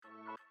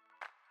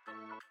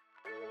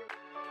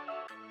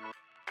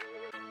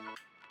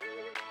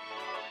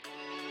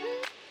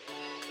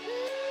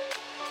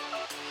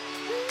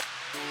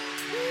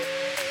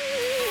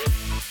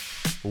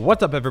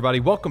What's up,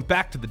 everybody? Welcome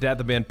back to the Dad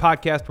the Man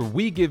podcast, where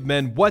we give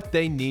men what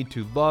they need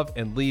to love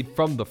and lead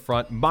from the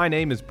front. My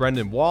name is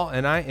Brendan Wall,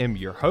 and I am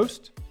your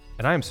host.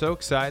 And I am so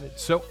excited,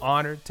 so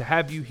honored to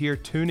have you here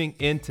tuning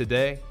in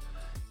today.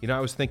 You know, I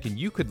was thinking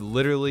you could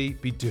literally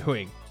be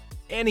doing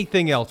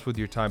anything else with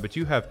your time, but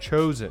you have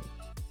chosen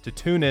to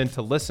tune in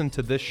to listen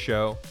to this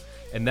show.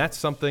 And that's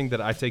something that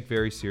I take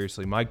very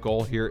seriously. My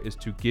goal here is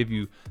to give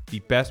you the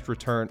best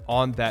return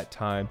on that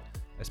time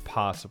as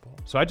possible.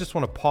 So I just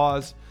want to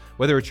pause,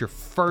 whether it's your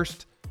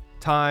first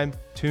time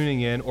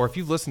tuning in or if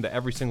you've listened to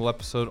every single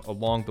episode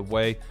along the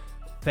way.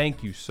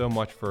 Thank you so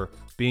much for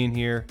being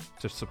here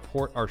to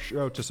support our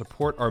show, to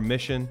support our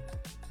mission.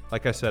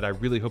 Like I said, I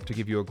really hope to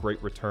give you a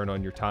great return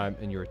on your time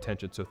and your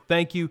attention. So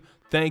thank you,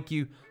 thank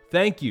you,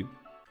 thank you.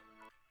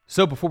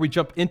 So before we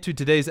jump into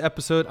today's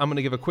episode, I'm going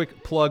to give a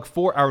quick plug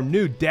for our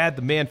new Dad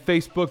the Man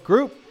Facebook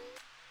group.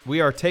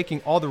 We are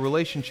taking all the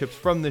relationships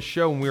from this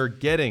show and we are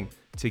getting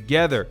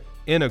together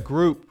in a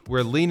group.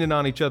 We're leaning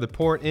on each other,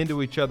 pouring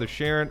into each other,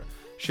 sharing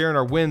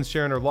our wins,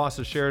 sharing our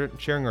losses,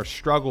 sharing our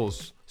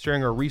struggles,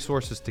 sharing our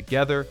resources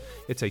together.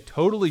 It's a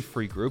totally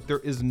free group. There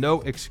is no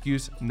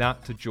excuse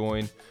not to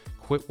join.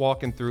 Quit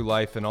walking through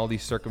life and all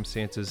these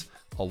circumstances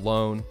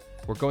alone.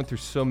 We're going through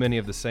so many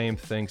of the same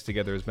things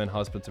together as men,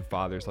 husbands, and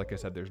fathers. Like I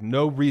said, there's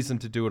no reason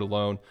to do it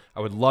alone.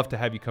 I would love to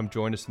have you come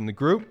join us in the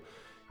group.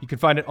 You can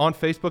find it on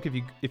Facebook.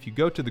 If you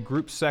go to the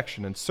group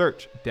section and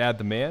search Dad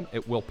the Man,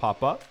 it will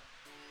pop up.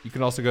 You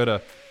can also go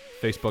to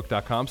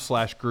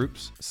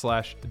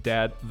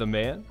facebook.com/groups/Dad the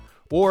Man,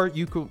 or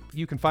you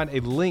can find a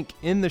link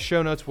in the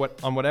show notes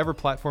on whatever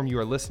platform you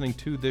are listening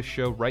to this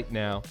show right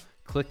now.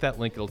 Click that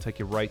link. It'll take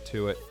you right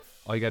to it.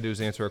 All you got to do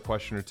is answer a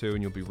question or two,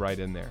 and you'll be right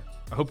in there.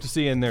 I hope to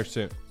see you in there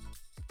soon.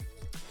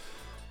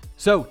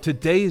 So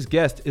today's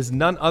guest is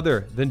none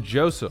other than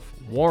Joseph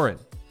Warren.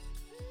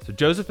 So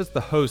Joseph is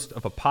the host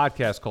of a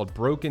podcast called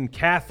Broken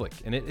Catholic,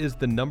 and it is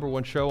the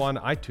 #1 show on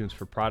iTunes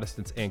for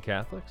Protestants and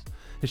Catholics.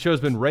 His show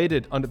has been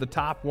rated under the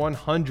top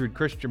 100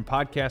 Christian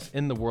podcasts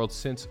in the world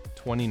since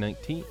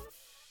 2019.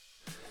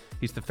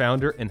 He's the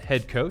founder and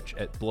head coach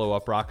at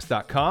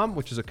blowuprocks.com,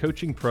 which is a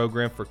coaching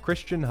program for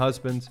Christian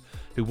husbands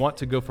who want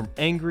to go from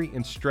angry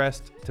and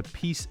stressed to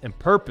peace and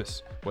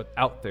purpose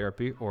without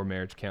therapy or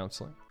marriage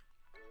counseling.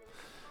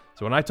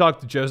 So when I talked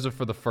to Joseph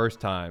for the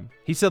first time,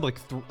 he said like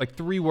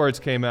three words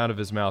came out of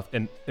his mouth,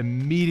 and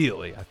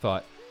immediately I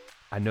thought,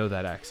 I know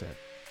that accent.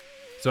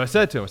 So I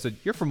said to him,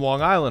 "You're from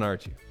Long Island,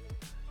 aren't you?"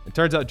 It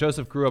turns out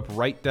Joseph grew up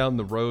right down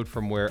the road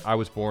from where I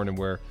was born and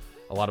where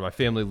a lot of my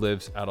family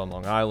lives, out on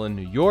Long Island,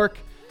 New York.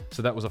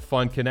 So that was a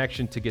fun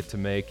connection to get to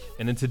make.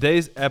 And in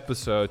today's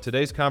episode,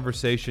 today's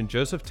conversation,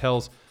 Joseph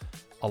tells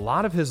a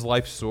lot of his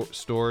life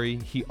story.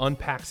 He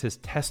unpacks his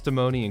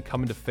testimony and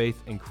coming to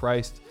faith in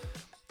Christ.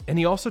 And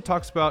he also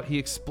he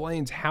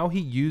explains how he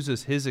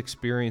uses his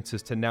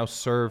experiences to now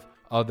serve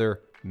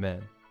other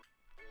men.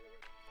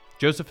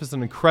 Joseph is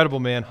an incredible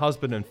man,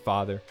 husband and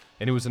father,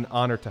 and it was an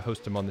honor to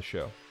host him on the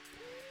show.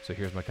 So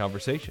here's my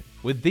conversation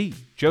with the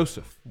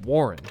Joseph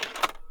Warren.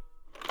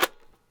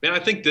 Man, I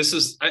think this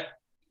is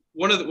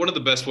one of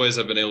the best ways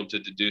I've been able to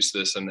deduce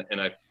this, and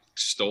I've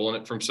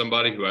stolen it from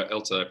somebody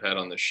else I've had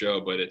on the show,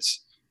 but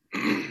it's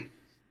I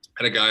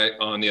had a guy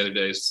on the other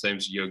day, his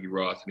name's Yogi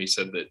Roth, and he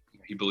said that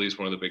he believes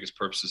one of the biggest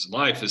purposes in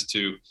life is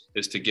to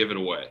give it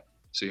away.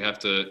 So you have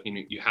to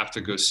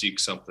go seek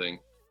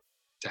something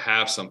to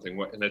have something,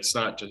 and it's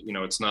not just,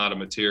 it's not a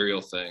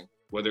material thing.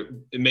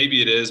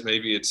 Maybe it is,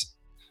 maybe it's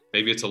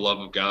a love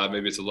of God,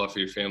 maybe it's a love for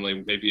your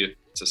family, maybe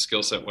it's a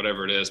skill set,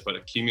 whatever it is, but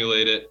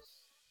accumulate it,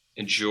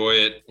 enjoy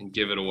it, and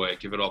give it away,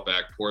 give it all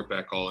back, pour it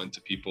back all into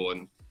people.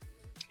 And,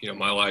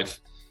 my life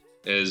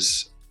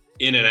is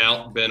in and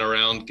out, been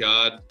around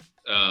God.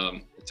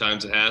 At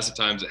times it has, at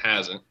times it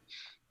hasn't.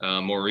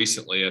 More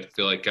recently, I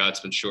feel like God's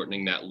been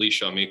shortening that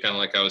leash on me, kind of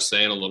like I was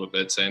saying a little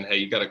bit, saying, hey,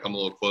 you got to come a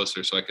little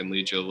closer so I can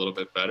lead you a little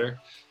bit better.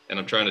 And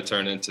I'm trying to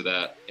turn into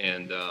that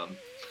and,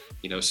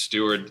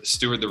 steward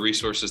the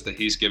resources that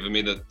he's given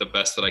me the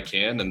best that I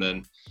can. And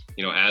then,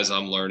 as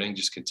I'm learning,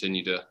 just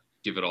continue to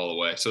give it all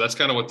away. So that's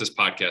kind of what this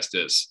podcast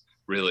is,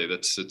 really.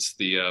 It's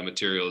the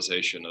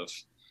materialization of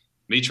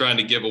me trying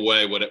to give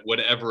away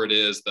whatever it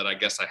is that I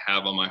guess I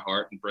have on my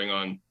heart, and bring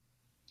on,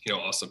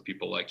 awesome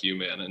people like you,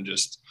 man, and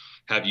just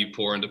have you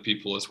pour into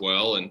people as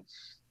well. And,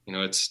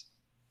 it's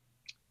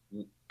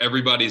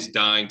everybody's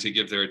dying to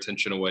give their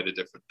attention away to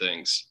different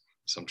things.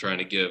 So I'm trying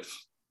to give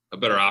a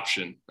better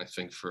option, I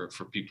think, for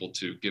people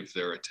to give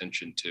their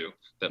attention to,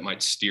 that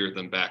might steer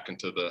them back to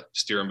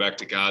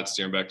God,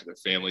 steer them back to their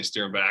family,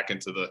 steer them back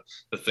into the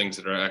things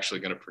that are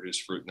actually going to produce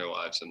fruit in their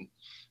lives and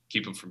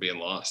keep them from being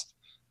lost.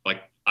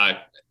 Like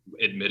I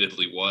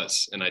admittedly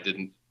was, and I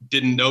didn't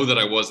know that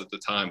I was at the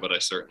time, but I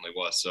certainly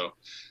was. So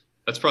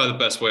that's probably the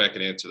best way I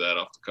can answer that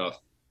off the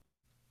cuff.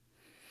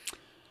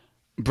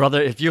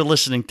 Brother, if you're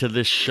listening to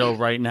this show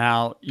right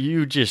now,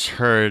 you just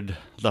heard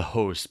the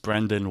host,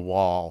 Brendan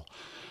Wall,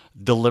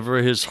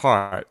 deliver his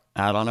heart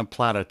out on a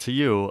platter to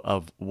you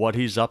of what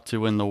he's up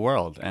to in the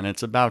world. And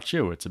it's about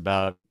you. It's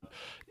about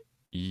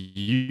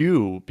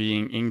you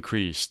being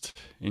increased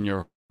in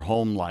your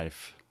home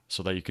life,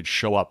 so that you could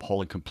show up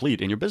whole and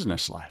complete in your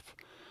business life.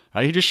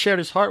 He just shared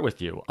his heart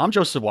with you. I'm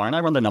Joseph Warren.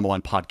 I run the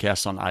 #1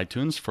 podcast on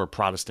iTunes for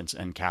Protestants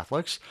and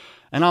Catholics.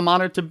 And I'm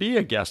honored to be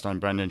a guest on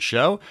Brendan's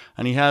show.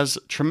 And he has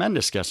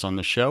tremendous guests on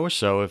the show.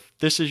 So if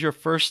this is your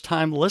first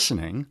time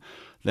listening,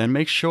 then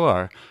make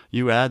sure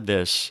you add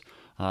this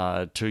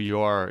to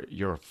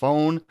your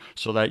phone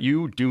so that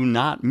you do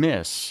not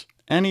miss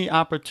any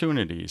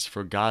opportunities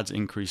for God's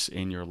increase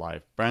in your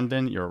life.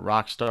 Brendan, you're a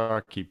rock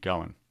star. Keep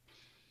going.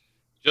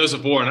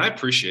 Joseph Warren, I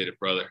appreciate it,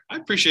 brother. I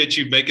appreciate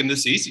you making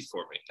this easy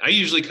for me. I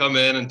usually come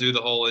in and do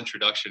the whole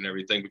introduction and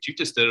everything, but you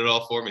just did it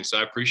all for me. So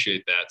I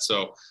appreciate that.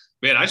 So,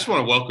 man, I just want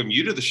to welcome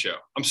you to the show.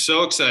 I'm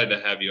so excited to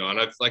have you on.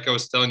 Like I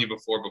was telling you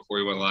before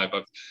we went live,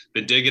 I've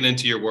been digging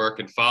into your work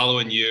and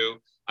following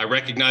you. I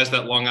recognize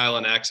that Long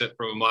Island accent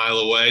from a mile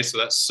away, so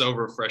that's so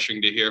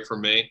refreshing to hear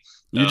from me.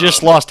 You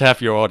just lost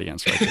half your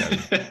audience right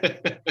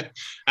there.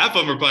 Half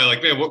of them are probably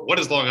like, man, what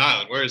is Long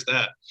Island? Where is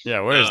that?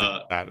 Yeah, where is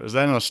that? Is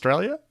that in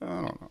Australia? I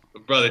don't know.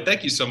 Brother,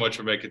 thank you so much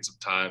for making some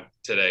time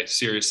today.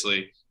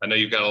 Seriously, I know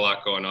you've got a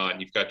lot going on.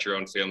 You've got your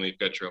own family. You've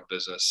got your own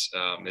business.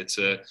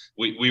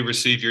 We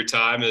receive your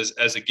time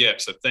as a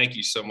gift. So thank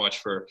you so much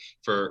for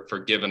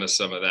giving us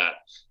some of that.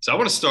 So I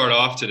want to start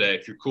off today,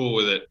 if you're cool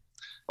with it.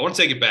 I want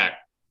to take it back.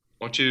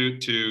 I want you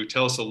to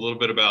tell us a little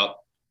bit about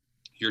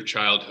your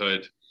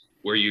childhood,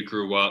 where you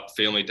grew up,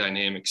 family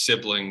dynamics,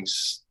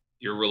 siblings,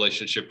 your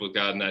relationship with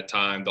God in that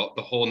time, the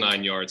whole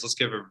 9 yards. Let's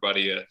give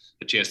everybody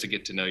a chance to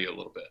get to know you a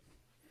little bit.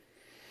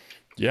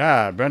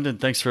 Yeah, Brendan,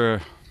 thanks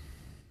for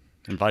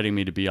inviting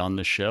me to be on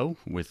the show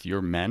with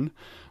your men,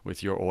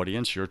 with your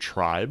audience, your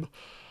tribe.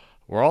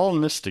 We're all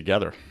in this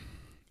together.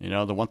 You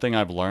know, the one thing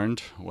I've learned,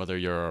 whether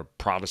you're a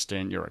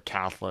Protestant, you're a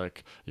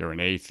Catholic, you're an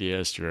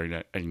atheist, you're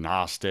an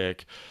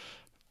agnostic,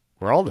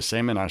 we're all the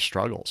same in our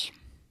struggles.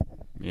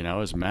 You know,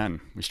 as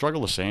men, we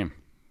struggle the same,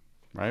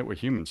 right? We're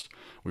humans.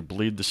 We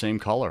bleed the same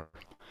color.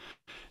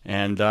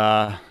 And,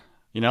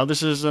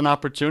 this is an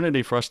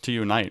opportunity for us to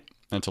unite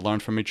and to learn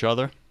from each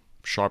other,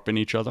 sharpen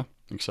each other,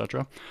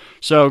 etc.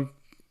 So,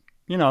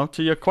 to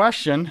your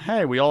question,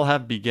 hey, we all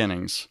have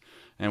beginnings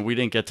and we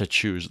didn't get to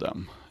choose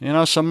them.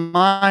 So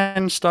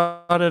mine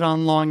started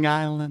on Long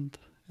Island,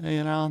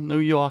 New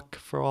York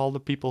for all the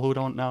people who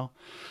don't know.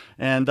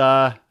 And,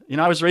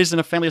 I was raised in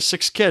a family of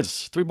 6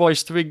 kids, 3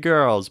 boys, 3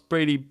 girls,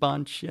 Brady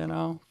Bunch,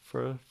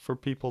 for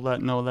people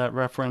that know that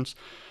reference.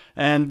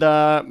 And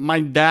my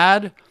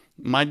dad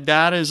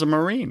is a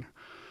Marine,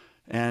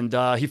 and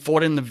he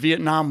fought in the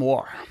Vietnam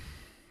War.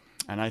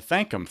 And I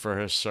thank him for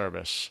his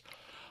service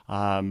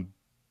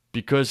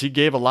because he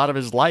gave a lot of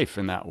his life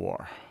in that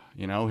war,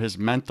 his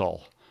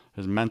mental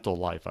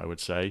life, I would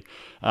say.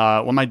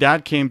 When my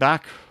dad came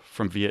back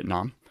from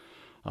Vietnam,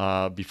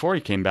 before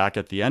he came back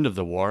at the end of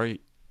the war,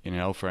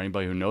 for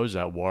anybody who knows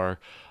that war,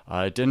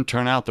 it didn't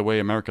turn out the way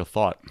America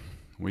thought.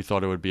 We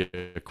thought it would be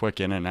a quick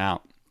in and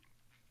out.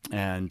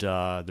 And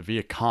the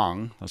Viet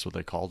Cong, that's what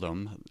they called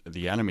them,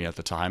 the enemy at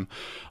the time,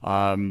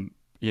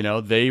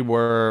 they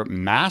were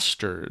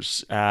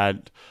masters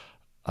at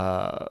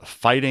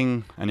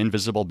fighting an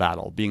invisible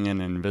battle, being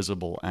an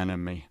invisible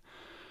enemy,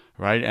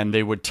 right? And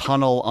they would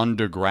tunnel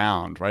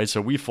underground, right?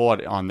 So we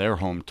fought on their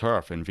home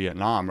turf in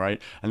Vietnam,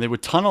 right? And they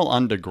would tunnel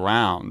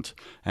underground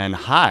and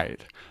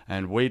hide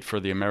and wait for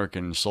the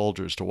American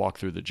soldiers to walk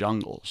through the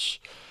jungles.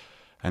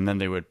 And then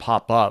they would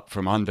pop up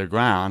from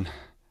underground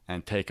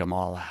and take them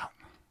all out.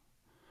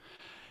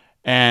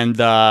 And,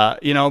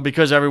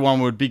 because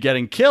everyone would be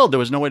getting killed, there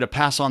was no way to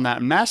pass on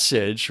that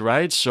message,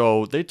 right?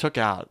 So they took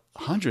out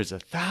hundreds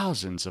of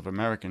thousands of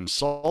American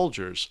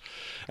soldiers.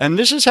 And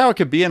this is how it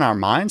could be in our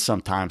minds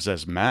sometimes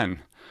as men.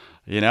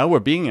 We're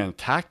being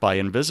attacked by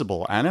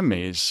invisible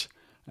enemies.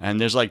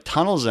 And there's like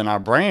tunnels in our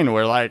brain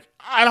where like,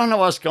 I don't know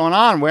what's going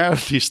on. Where are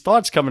these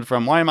thoughts coming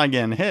from? Why am I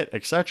getting hit,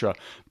 etc.?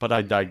 But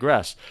I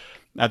digress.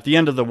 At the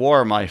end of the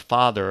war, my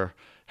father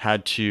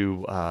had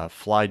to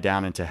fly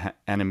down into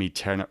enemy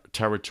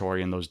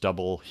territory in those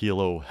double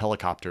helo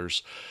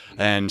helicopters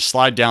and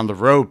slide down the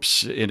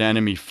ropes in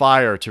enemy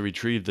fire to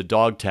retrieve the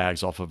dog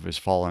tags off of his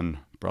fallen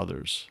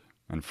brothers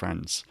and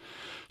friends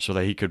so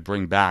that he could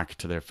bring back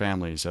to their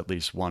families at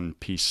least one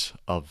piece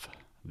of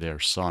their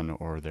son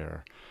or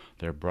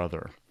their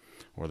brother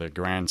or their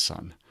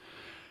grandson.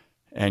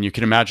 And you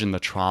can imagine the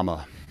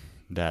trauma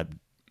that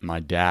my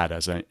dad,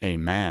 as a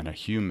man, a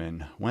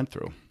human, went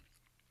through.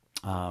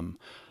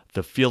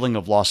 The feeling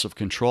of loss of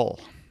control,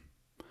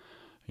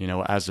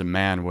 as a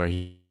man, where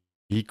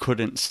he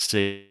couldn't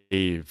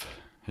save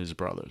his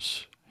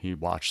brothers. He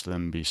watched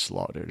them be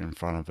slaughtered in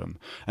front of him.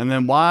 And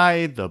then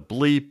why the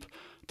bleep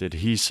did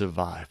he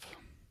survive?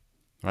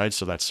 Right?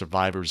 So that's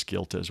survivor's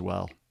guilt as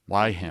well.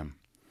 Why him?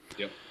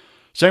 Yep.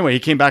 So anyway, he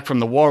came back from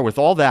the war with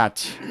all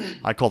that,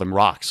 I call them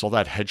rocks, all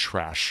that head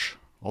trash,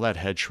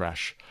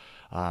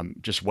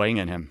 just weighing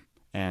in him.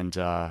 And,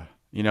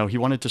 he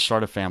wanted to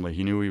start a family.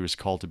 He knew he was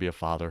called to be a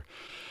father.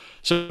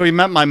 So we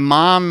met my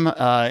mom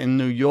in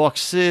New York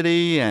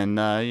City,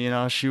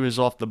 and she was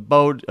off the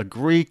boat, a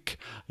Greek,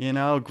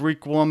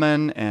 Greek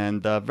woman,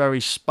 and very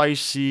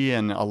spicy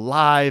and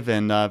alive,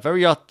 and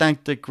very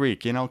authentic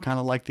Greek, kind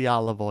of like the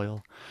olive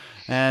oil.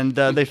 And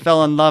they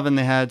fell in love, and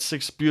they had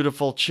 6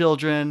 beautiful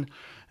children.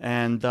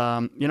 And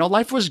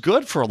life was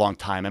good for a long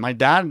time. And my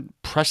dad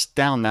pressed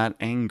down that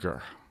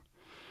anger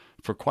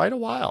for quite a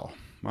while,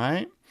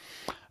 right?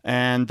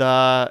 And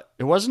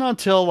it wasn't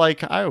until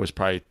like I was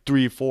probably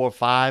 3, 4,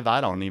 5, I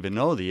don't even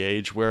know the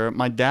age, where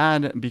my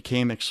dad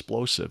became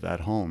explosive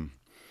at home.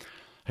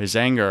 His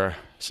anger,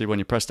 see, when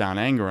you press down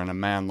anger in a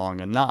man long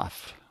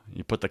enough,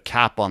 you put the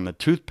cap on the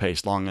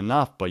toothpaste long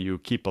enough, but you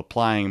keep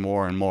applying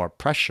more and more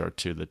pressure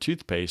to the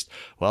toothpaste,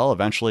 well,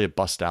 eventually it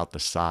busts out the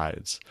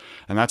sides.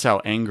 And that's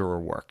how anger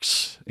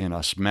works in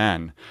us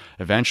men.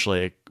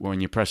 Eventually,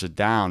 when you press it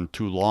down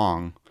too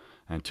long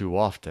and too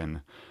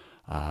often,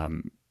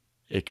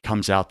 it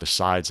comes out the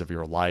sides of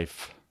your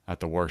life at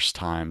the worst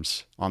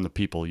times on the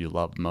people you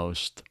love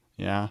most.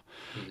 Yeah.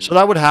 Mm-hmm. So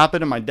that would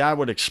happen, and my dad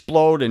would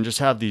explode and just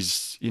have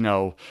these,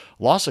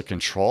 loss of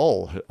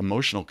control,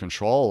 emotional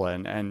control,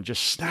 and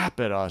just snap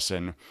at us.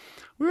 And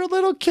we were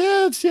little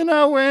kids,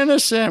 we're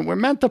innocent. We're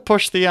meant to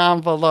push the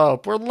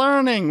envelope. We're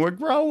learning. We're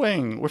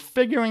growing. We're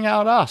figuring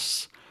out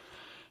us.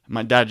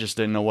 My dad just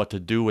didn't know what to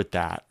do with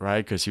that,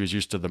 right? Because he was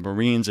used to the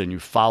Marines, and you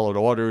followed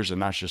orders,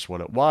 and that's just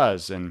what it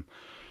was. And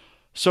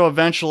so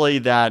eventually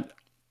that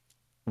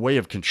way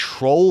of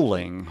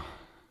controlling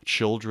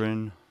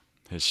children,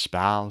 his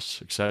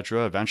spouse,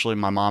 etc., eventually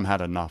my mom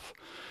had enough.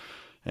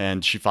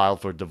 And she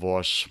filed for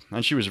divorce.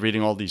 And she was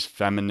reading all these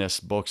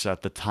feminist books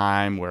at the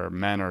time where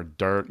men are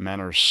dirt, men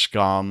are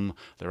scum,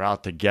 they're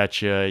out to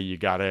get you, you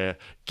got to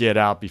get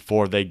out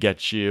before they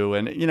get you.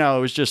 And, it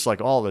was just like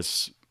all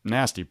this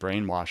nasty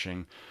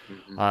brainwashing.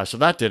 Mm-hmm. So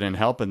that didn't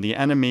help. And the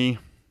enemy,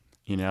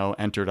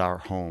 entered our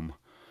home.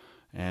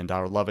 And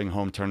our loving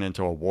home turned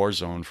into a war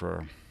zone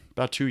for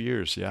about 2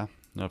 years, yeah,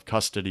 of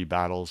custody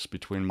battles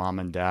between mom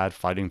and dad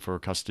fighting for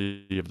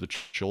custody of the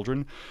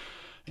children.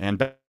 And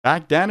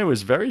back then, it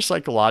was very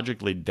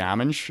psychologically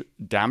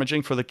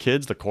damaging for the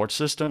kids, the court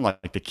system.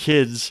 Like the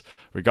kids,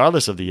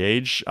 regardless of the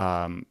age,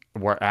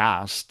 were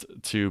asked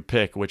to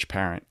pick which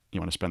parent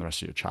you want to spend the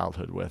rest of your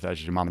childhood with,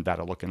 as your mom and dad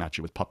are looking at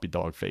you with puppy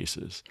dog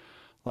faces.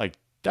 Like,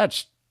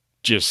 that's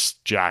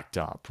just jacked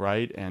up,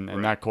 right? And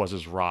that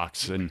causes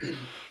rocks. And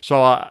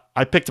so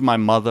I picked my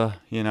mother,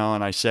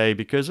 and I say,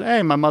 because,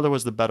 hey, my mother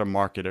was the better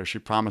marketer. She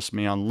promised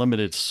me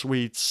unlimited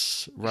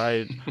sweets,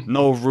 right?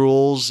 No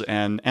rules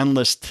and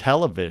endless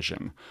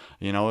television,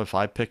 if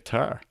I picked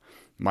her.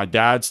 My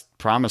dad's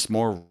promised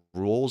more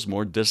rules,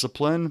 more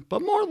discipline,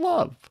 but more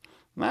love.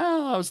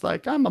 Well, I was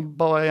like, I'm a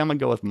boy, I'm going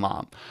to go with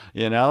mom,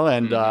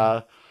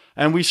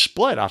 and we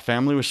split. Our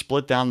family was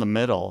split down the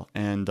middle.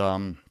 And,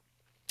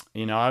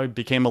 I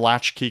became a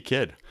latchkey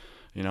kid.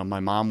 My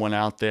mom went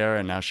out there,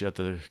 and now she had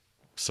to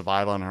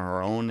survive on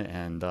her own.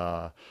 And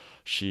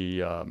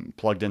she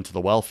plugged into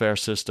the welfare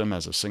system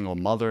as a single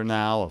mother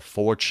now of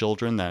 4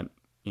 children that,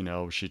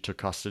 she took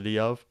custody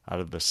of out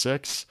of the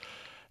 6.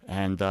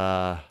 And,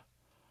 I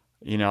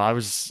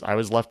was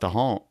left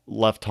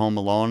home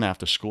alone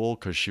after school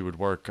because she would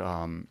work,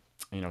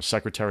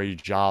 secretary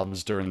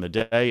jobs during the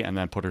day and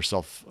then put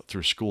herself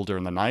through school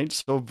during the night.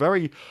 So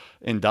very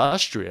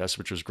industrious,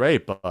 which was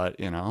great. But,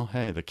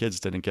 hey, the kids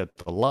didn't get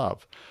the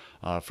love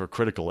for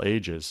critical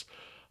ages.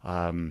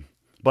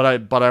 But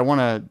I want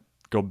to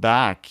go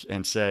back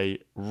and say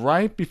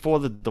right before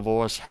the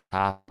divorce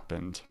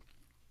happened,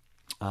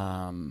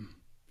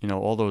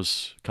 all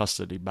those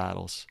custody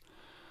battles,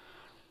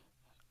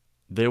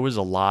 there was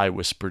a lie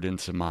whispered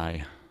into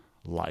my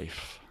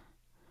life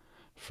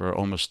for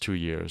almost 2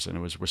 years, and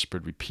it was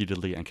whispered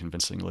repeatedly and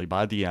convincingly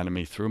by the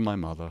enemy through my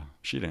mother.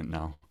 She didn't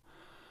know.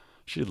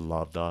 She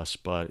loved us,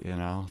 but,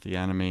 the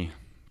enemy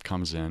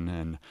comes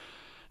in.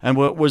 And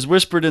what was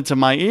whispered into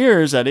my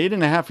ears at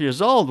 8.5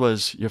 years old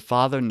was, your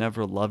father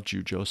never loved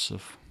you,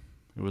 Joseph.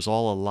 It was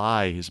all a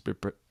lie.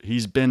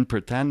 He's been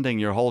pretending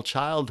your whole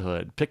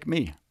childhood. Pick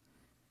me.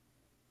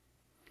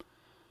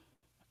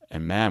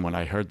 And man, when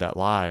I heard that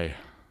lie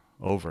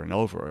over and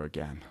over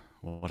again,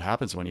 well, what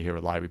happens when you hear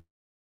a lie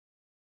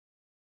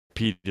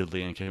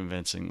repeatedly and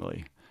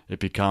convincingly? It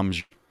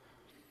becomes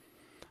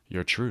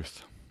your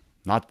truth.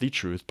 Not the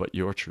truth, but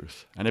your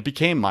truth. And it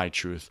became my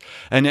truth.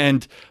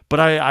 But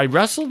I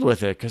wrestled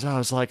with it because I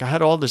was like, I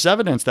had all this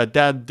evidence that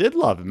Dad did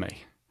love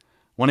me.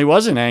 When he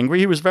wasn't angry,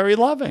 he was very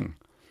loving.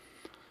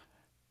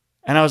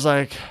 And I was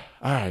like,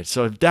 all right,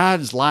 so if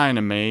Dad's lying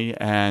to me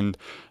and,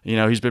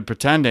 he's been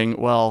pretending,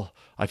 well,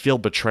 I feel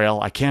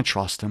betrayal. I can't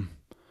trust him,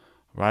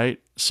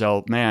 right?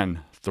 So,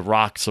 man, the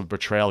rocks of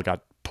betrayal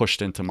got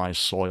pushed into my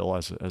soil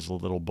as a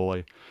little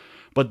boy.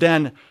 But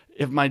then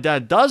if my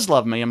dad does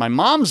love me and my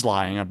mom's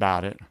lying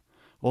about it,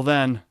 well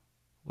then,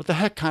 what the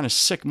heck kind of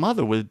sick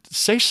mother would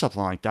say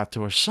something like that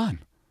to her son?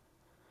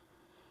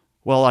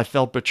 Well, I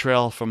felt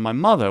betrayal from my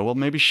mother. Well,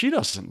 maybe she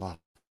doesn't love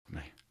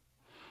me.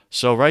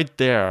 So right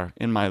there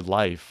in my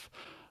life,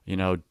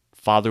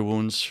 father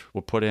wounds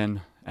were put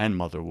in and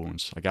mother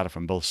wounds. I got it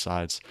from both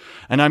sides.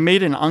 And I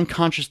made an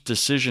unconscious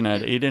decision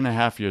at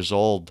 8.5 years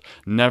old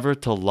never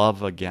to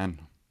love again.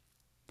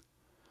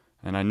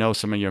 And I know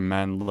some of your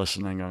men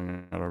listening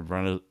are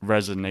going to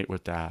resonate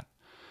with that.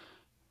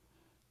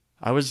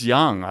 I was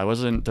young. I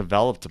wasn't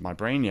developed in my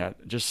brain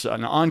yet. Just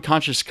an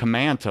unconscious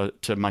command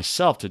to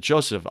myself, to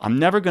Joseph, I'm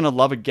never going to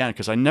love again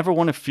because I never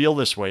want to feel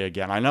this way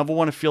again. I never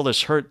want to feel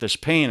this hurt, this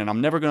pain, and I'm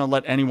never going to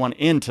let anyone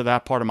into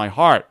that part of my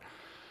heart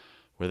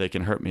where they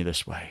can hurt me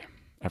this way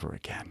ever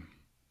again.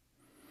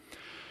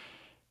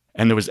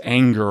 And there was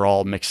anger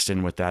all mixed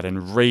in with that,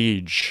 and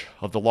rage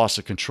of the loss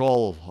of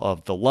control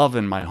of the love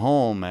in my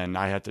home, and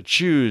I had to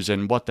choose,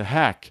 and what the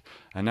heck.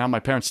 And now my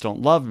parents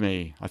don't love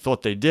me. I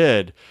thought they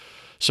did.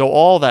 So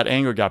all that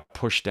anger got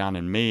pushed down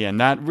in me, and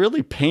that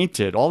really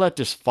painted, all that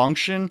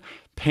dysfunction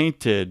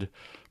painted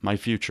my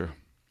future,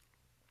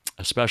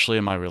 especially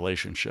in my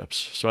relationships.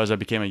 So as I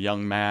became a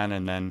young man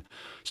and then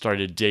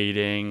started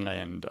dating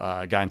and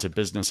got into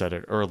business at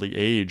an early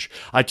age,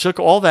 I took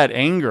all that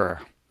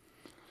anger,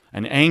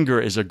 and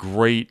anger is a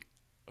great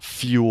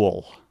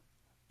fuel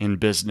in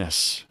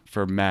business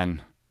for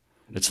men.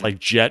 It's like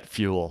jet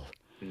fuel.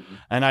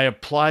 And I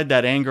applied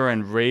that anger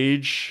and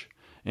rage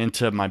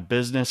into my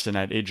business, and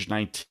at age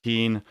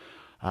 19,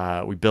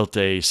 we built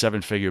a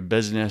 7-figure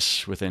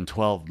business within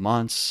 12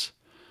 months,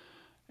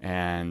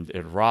 and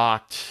it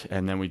rocked.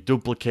 And then we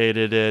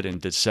duplicated it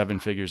and did 7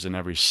 figures in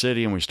every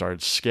city, and we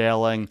started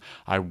scaling.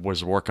 I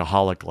was a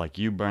workaholic like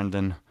you,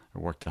 Brendan. I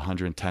worked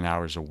 110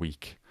 hours a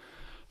week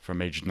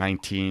from age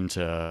 19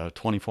 to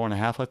 24 and a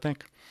half, I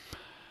think.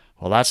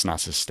 Well, that's not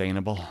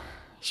sustainable.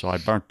 So I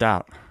burnt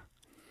out.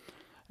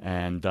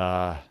 And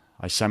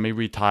I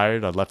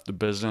semi-retired. I left the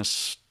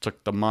business,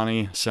 took the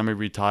money,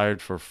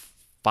 semi-retired for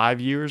 5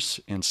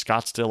 years in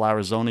Scottsdale,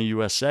 Arizona,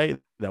 USA.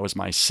 That was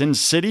my Sin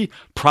City,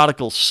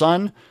 prodigal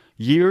son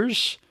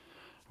years,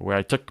 where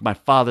I took my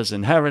father's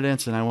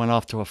inheritance and I went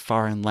off to a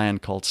foreign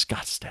land called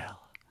Scottsdale.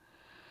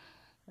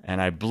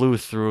 And I blew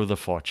through the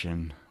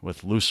fortune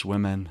with loose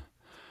women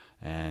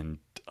and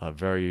a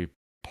very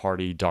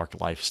party,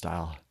 dark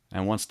lifestyle.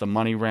 And once the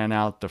money ran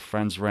out, the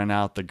friends ran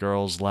out, the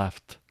girls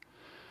left.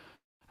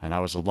 And I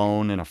was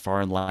alone in a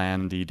foreign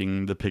land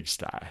eating the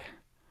pigsty.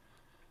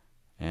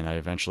 And I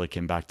eventually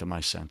came back to my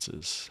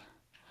senses.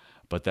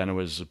 But then it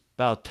was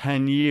about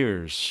 10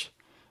 years,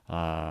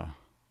 a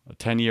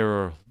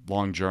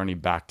 10-year-long journey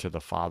back to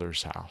the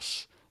Father's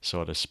house,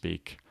 so to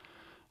speak.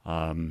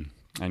 And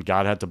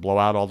God had to blow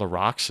out all the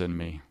rocks in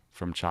me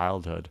from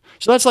childhood.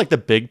 So that's like the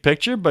big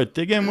picture, but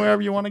dig in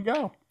wherever you want to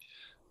go.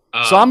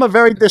 So I'm a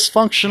very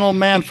dysfunctional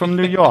man from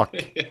New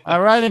York.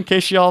 All right, in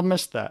case you all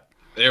missed that.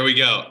 There we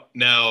go.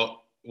 Now,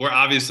 we're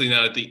obviously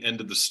not at the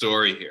end of the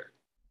story here.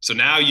 So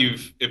now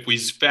if we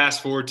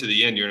fast forward to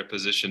the end, you're in a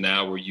position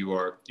now where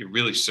you're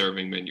really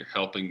serving men, you're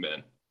helping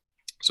men.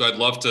 So I'd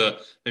love to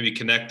maybe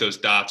connect those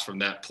dots from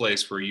that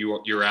place where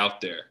you're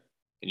out there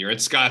and you're in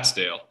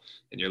Scottsdale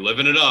and you're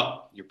living it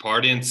up, you're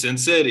partying Sin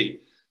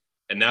City,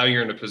 and now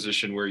you're in a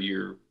position where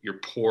you're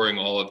pouring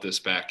all of this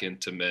back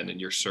into men and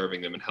you're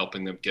serving them and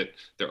helping them get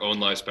their own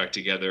lives back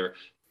together,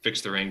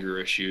 fix their anger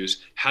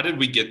issues. How did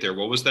we get there?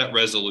 What was that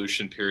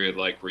resolution period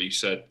like where you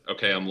said,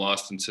 okay, I'm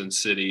lost in Sin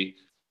City?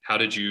 How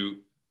did you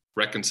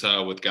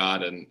reconcile with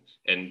God and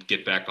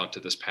get back onto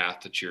this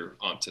path that you're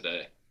on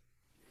today?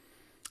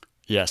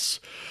 Yes.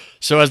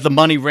 So as the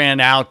money ran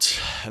out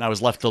and I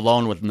was left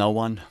alone with no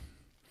one,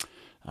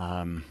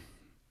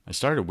 I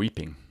started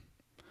weeping.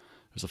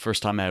 It was the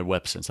first time I had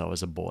wept since I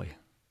was a boy.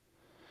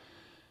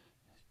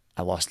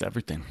 I lost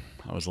everything.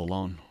 I was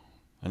alone.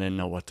 I didn't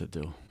know what to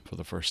do for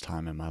the first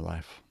time in my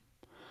life.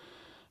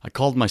 I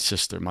called my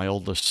sister, my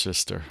oldest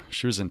sister.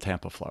 She was in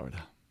Tampa,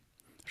 Florida.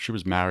 She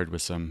was married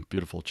with some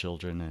beautiful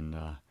children, and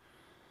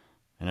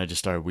I just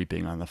started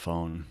weeping on the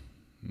phone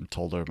and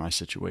told her my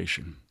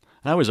situation.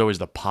 And I was always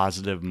the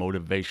positive,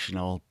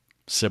 motivational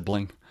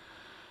sibling.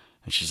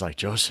 And she's like,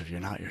 Joseph,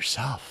 you're not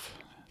yourself.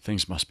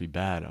 Things must be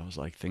bad. I was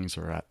like, things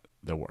are at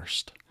the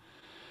worst.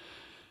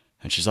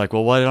 And she's like,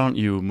 well, why don't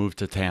you move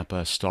to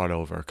Tampa, start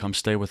over, come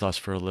stay with us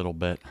for a little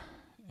bit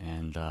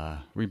and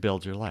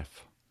rebuild your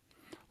life.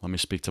 Let me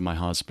speak to my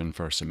husband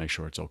first and make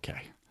sure it's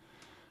okay.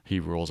 He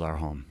rules our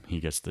home. He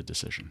gets the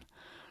decision.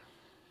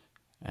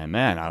 And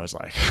man, I was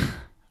like,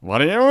 what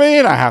do you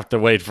mean I have to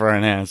wait for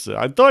an answer?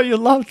 I thought you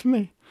loved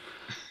me.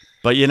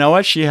 But you know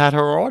what? She had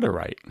her order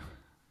right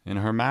in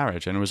her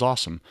marriage, and it was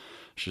awesome.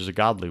 She was a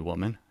godly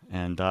woman,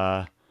 and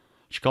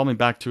she called me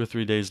back 2 or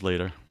 3 days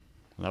later.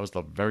 That was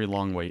the very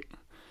long wait.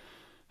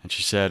 And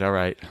she said, all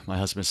right, my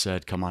husband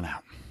said, come on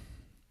out.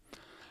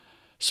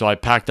 So I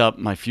packed up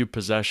my few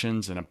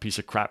possessions and a piece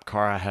of crap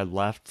car I had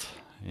left,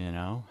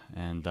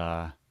 and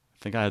I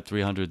think I had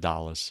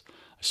 $300.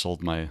 I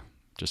sold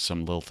just some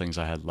little things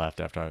I had left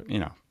after,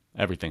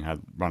 everything had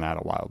run out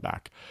a while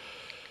back.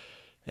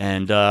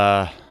 And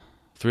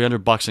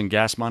 $300 in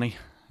gas money,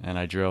 and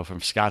I drove from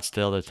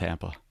Scottsdale to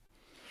Tampa.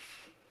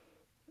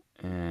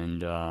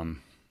 And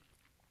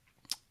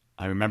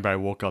I remember I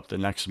woke up the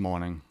next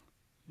morning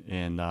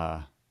in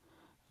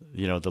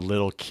the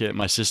little kid,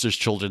 my sister's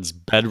children's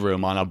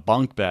bedroom on a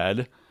bunk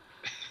bed.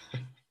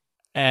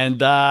 And,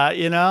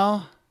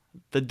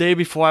 the day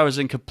before I was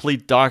in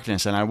complete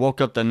darkness, and I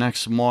woke up the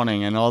next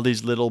morning and all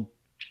these little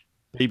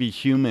baby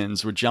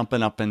humans were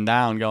jumping up and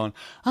down going,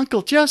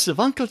 Uncle Joseph,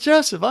 Uncle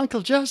Joseph,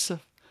 Uncle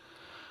Joseph.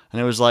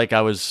 And it was like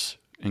I was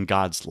in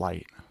God's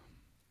light.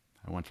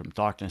 I went from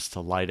darkness to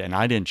light, and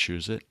I didn't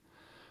choose it.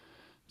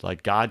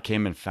 Like God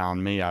came and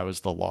found me. I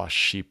was the lost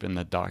sheep in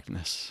the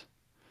darkness.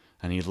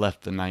 And he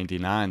left the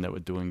 99 that were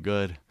doing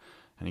good.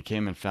 And he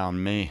came and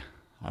found me.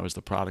 I was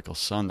the prodigal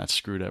son that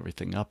screwed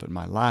everything up in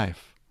my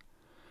life.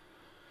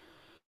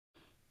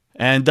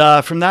 And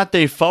from that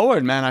day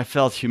forward, man, I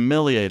felt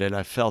humiliated.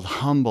 I felt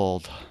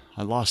humbled.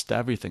 I lost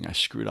everything. I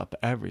screwed up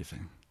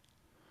everything.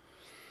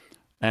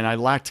 And I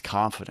lacked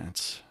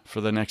confidence for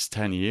the next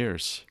 10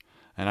 years.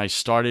 And I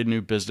started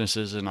new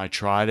businesses, and I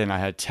tried, and I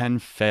had 10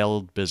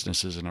 failed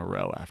businesses in a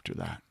row after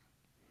that,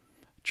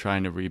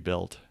 trying to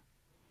rebuild.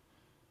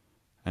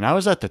 And I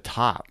was at the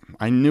top.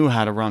 I knew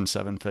how to run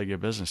 7-figure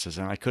businesses,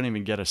 and I couldn't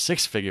even get a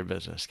 6-figure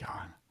business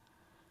going.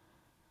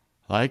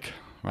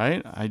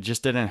 Right? I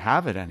just didn't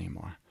have it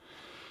anymore.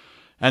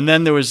 And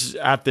then there was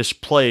at this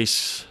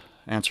place,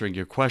 answering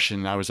your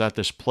question, I was at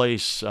this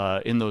place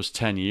in those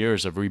 10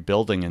 years of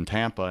rebuilding in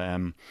Tampa,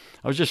 and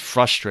I was just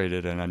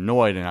frustrated and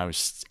annoyed, and I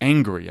was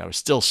angry. I was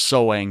still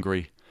so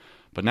angry,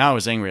 but now I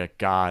was angry at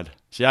God.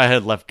 See, I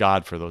had left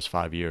God for those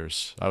 5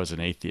 years. I was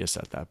an atheist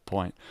at that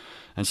point.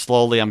 And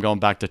slowly I'm going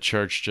back to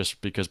church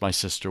just because my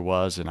sister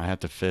was, and I had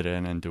to fit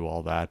in and do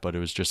all that, but it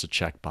was just a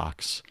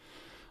checkbox,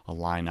 a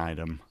line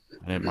item,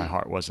 and my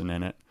heart wasn't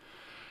in it.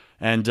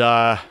 And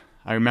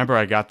I remember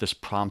I got this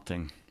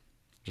prompting,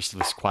 just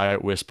this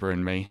quiet whisper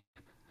in me,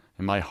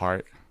 in my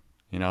heart.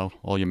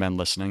 All you men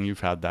listening,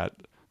 you've had that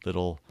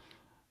little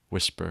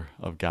whisper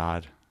of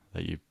God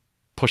that you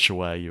push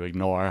away, you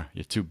ignore,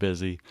 you're too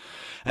busy.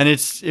 And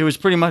it was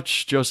pretty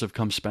much, Joseph,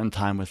 come spend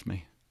time with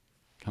me.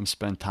 Come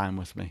spend time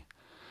with me.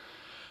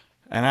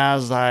 And I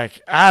was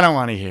like, I don't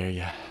want to hear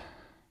you.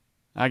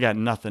 I got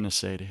nothing to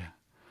say to you.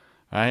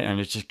 Right? And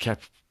it just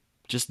kept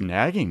just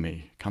nagging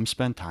me. Come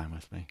spend time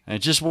with me. And it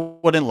just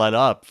wouldn't let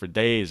up for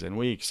days and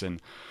weeks. And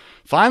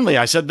finally,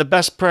 I said the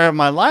best prayer of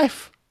my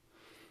life.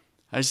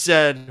 I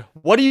said,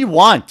 what do you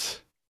want?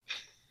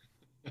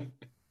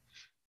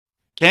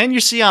 Can't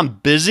you see I'm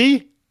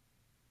busy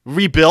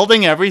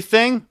rebuilding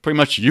everything pretty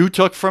much you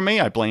took from me?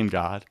 I blame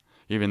God,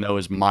 even though it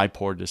was my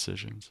poor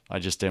decisions. I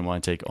just didn't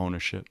want to take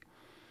ownership.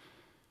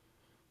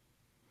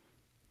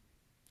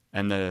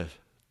 And the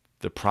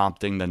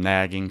prompting, the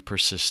nagging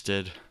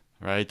persisted,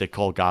 right? They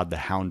call God the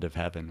hound of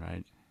heaven,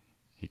 right?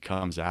 He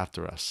comes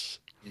after us,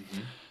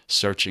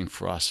 searching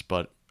for us,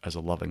 but as a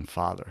loving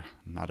father,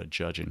 not a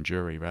judge and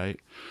jury, right?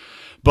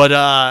 But,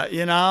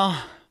 I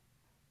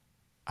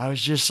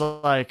was just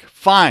like,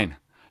 fine.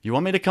 You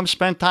want me to come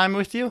spend time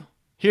with you?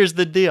 Here's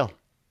the deal,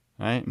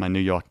 right? My New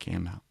York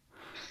came out.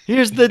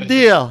 Here's the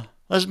deal.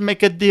 Let's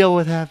make a deal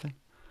with heaven.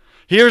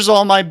 Here's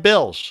all my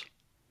bills.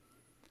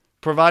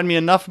 Provide me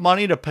enough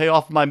money to pay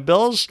off my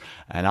bills,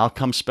 and I'll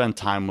come spend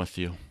time with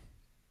you.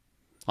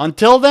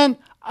 Until then,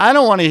 I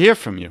don't want to hear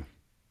from you.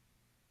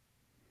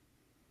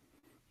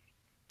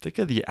 Think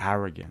of the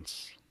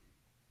arrogance.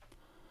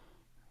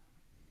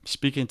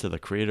 Speaking to the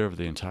creator of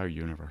the entire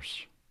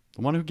universe,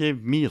 the one who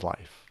gave me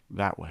life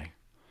that way.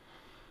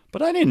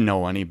 But I didn't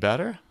know any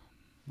better.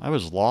 I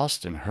was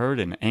lost and hurt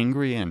and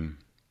angry, and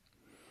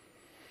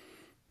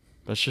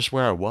that's just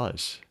where I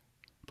was.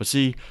 But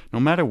see, no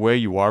matter where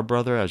you are,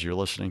 brother, as you're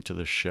listening to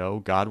this show,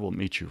 God will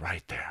meet you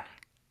right there.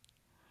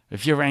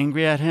 If you're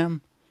angry at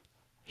him,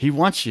 he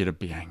wants you to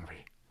be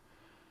angry.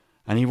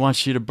 And he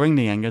wants you to bring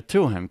the anger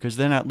to him, because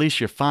then at least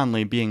you're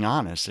finally being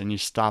honest and you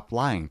stop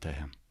lying to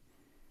him.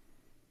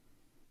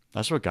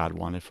 That's what God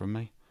wanted from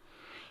me.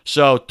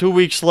 So 2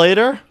 weeks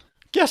later,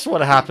 guess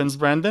what happens,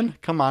 Brendan?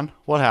 Come on,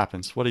 what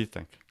happens? What do you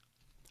think?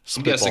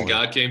 I'm guessing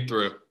God came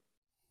through.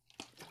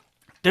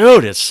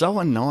 Dude, it's so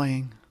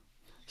annoying.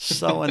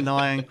 So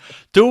annoying.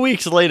 2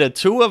 weeks later,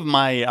 two of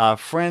my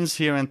friends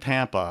here in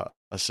Tampa,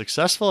 a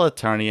successful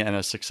attorney and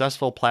a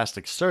successful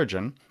plastic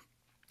surgeon,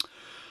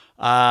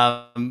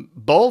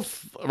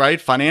 both,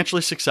 right,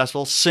 financially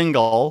successful,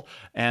 single,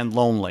 and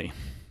lonely.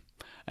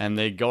 And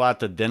they go out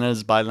to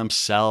dinners by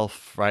themselves,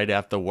 right,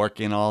 after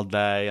working all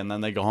day, and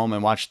then they go home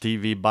and watch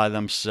TV by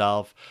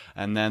themselves,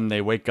 and then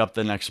they wake up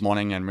the next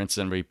morning and rinse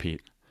and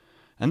repeat.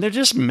 And they're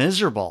just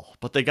miserable,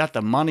 but they got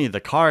the money,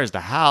 the cars,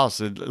 the house,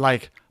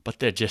 but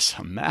they're just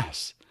a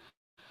mess.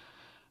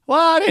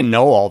 Well, I didn't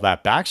know all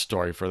that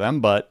backstory for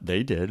them, but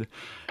they did.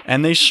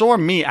 And they saw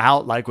me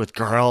out with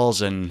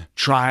girls and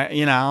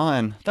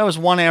and that was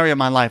one area of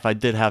my life I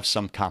did have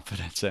some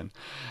confidence in.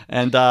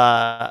 And,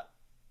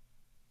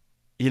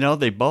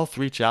 they both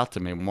reached out to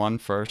me, one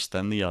first,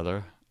 then the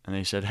other. And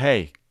they said,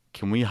 hey,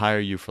 can we hire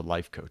you for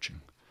life coaching,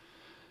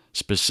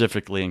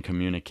 specifically in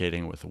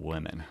communicating with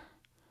women?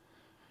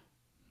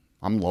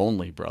 I'm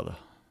lonely, brother.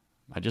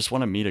 I just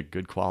want to meet a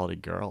good quality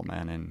girl,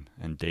 man,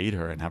 and date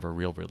her and have a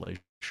real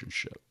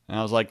relationship. And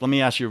I was like, let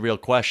me ask you a real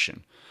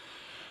question.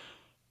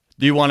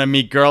 Do you want to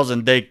meet girls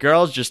and date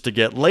girls just to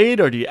get laid,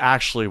 or do you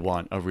actually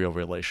want a real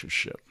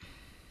relationship?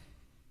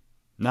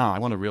 No, I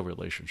want a real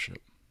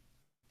relationship.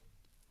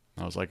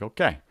 I was like,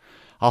 okay,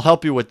 I'll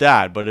help you with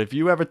that. But if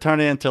you ever turn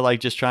it into like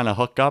just trying to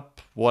hook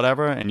up,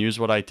 whatever, and use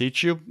what I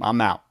teach you,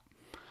 I'm out.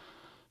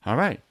 All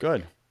right,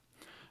 good.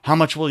 How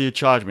much will you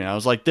charge me? I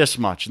was like, this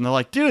much. And they're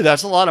like, dude,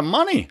 that's a lot of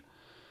money.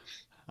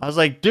 I was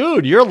like,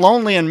 dude, you're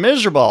lonely and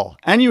miserable,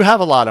 and you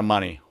have a lot of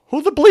money.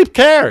 Who the bleep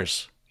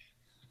cares?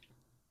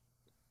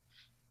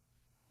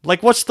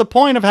 Like, what's the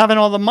point of having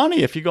all the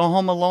money if you go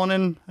home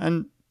alone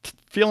and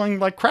feeling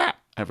like crap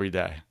every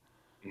day?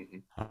 Mm-hmm.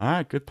 All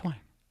right, good point.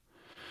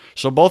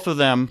 So both of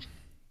them,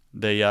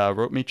 they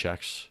wrote me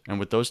checks. And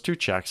with those 2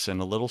 checks and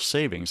a little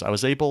savings, I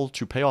was able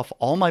to pay off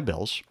all my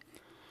bills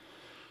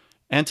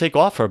and take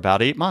off for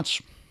about 8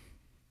 months.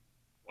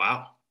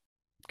 Wow.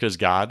 Because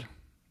God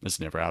is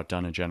never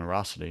outdone in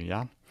generosity,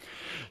 yeah?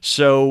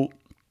 So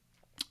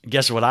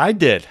guess what I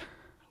did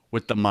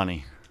with the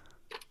money?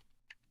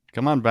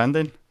 Come on,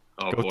 Brendan.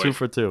 Oh, Go boy. 2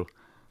 for 2.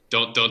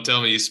 Don't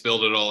tell me you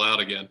spilled it all out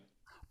again.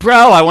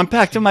 Bro, I went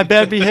back to my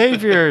bad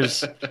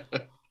behaviors.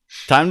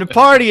 Time to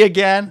party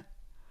again.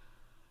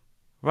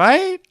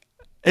 Right?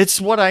 It's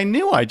what I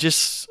knew.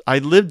 I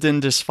lived in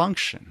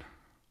dysfunction.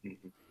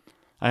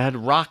 I had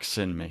rocks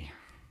in me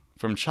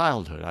from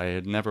childhood I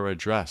had never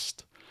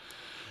addressed.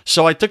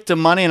 So I took the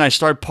money and I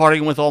started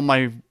partying with all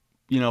my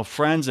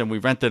friends, and we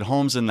rented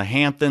homes in the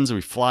Hamptons.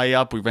 We fly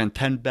up, we rent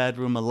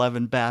 10-bedroom,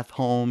 11-bath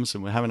homes,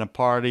 and we're having a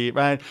party,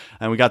 right?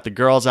 And we got the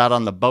girls out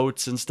on the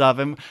boats and stuff,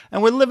 and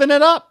we're living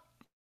it up.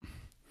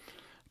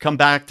 Come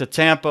back to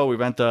Tampa, we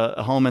rent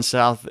a home in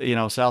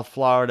South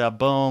Florida,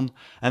 boom.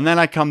 And then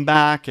I come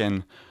back,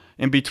 and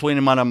in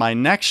between one of my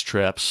next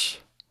trips,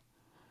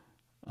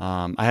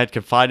 I had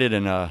confided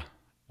in a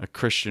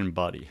Christian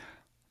buddy,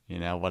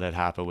 what had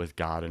happened with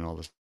God and all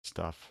this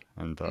stuff,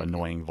 and the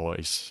annoying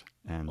voice,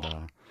 and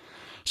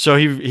so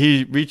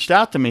he reached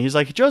out to me. He's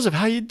like, Joseph,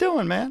 how you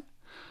doing, man?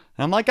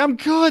 And I'm like, I'm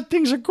good.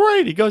 Things are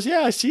great. He goes,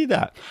 yeah, I see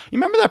that. You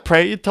remember that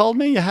prayer you told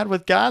me you had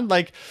with God?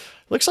 Like,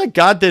 looks like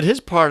God did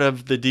his part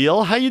of the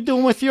deal. How you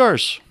doing with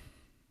yours?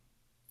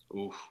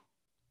 Oof.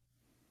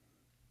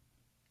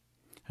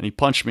 And he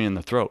punched me in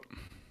the throat.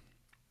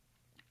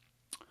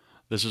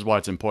 This is why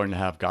it's important to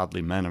have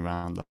godly men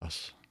around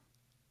us.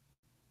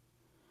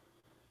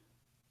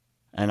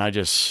 And I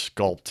just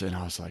gulped, and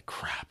I was like,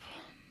 crap.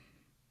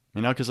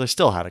 Because I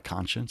still had a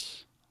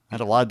conscience. I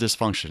had a lot of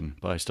dysfunction,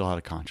 but I still had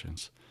a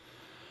conscience.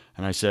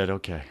 And I said,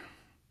 okay.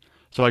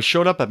 So I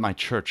showed up at my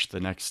church the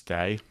next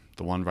day,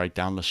 the one right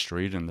down the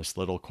street in this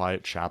little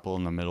quiet chapel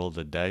in the middle of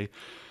the day.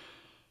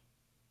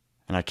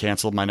 And I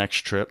canceled my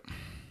next trip.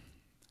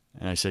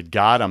 And I said,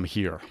 God, I'm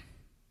here.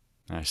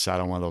 And I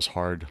sat on one of those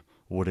hard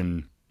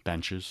wooden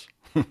benches.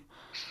 I'm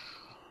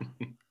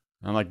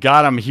like,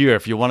 God, I'm here.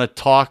 If you want to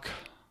talk,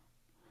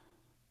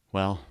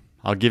 well,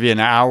 I'll give you an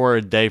hour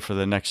a day for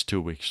the next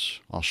 2 weeks.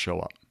 I'll show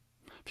up.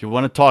 If you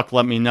want to talk,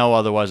 let me know.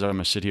 Otherwise, I'm going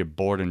to sit here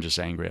bored and just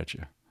angry at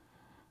you.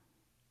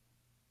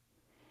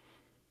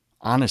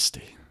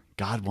 Honesty.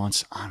 God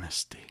wants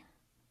honesty.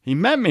 He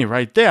met me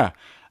right there.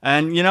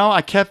 And,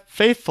 I kept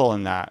faithful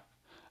in that.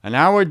 An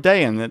hour a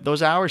day, and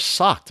those hours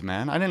sucked,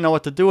 man. I didn't know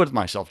what to do with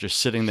myself, just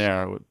sitting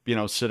there,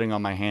 sitting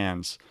on my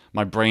hands,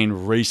 my brain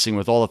racing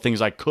with all the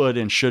things I could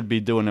and should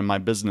be doing in my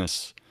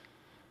business.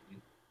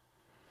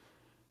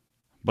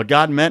 But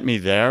God met me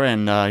there,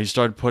 and he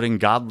started putting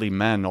godly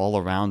men all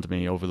around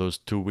me over those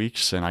 2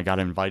 weeks, and I got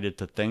invited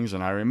to things.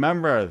 And I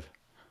remember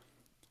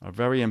a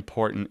very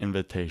important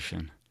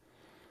invitation.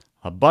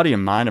 A buddy of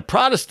mine, a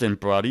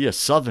Protestant buddy, a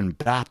Southern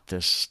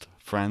Baptist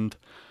friend,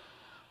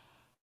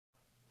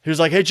 he was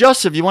like, hey,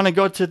 Joseph, you want to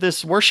go to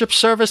this worship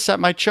service at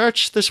my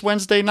church this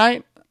Wednesday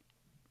night?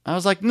 I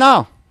was like,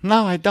 no,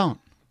 I don't.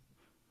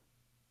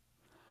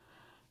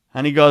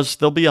 And he goes,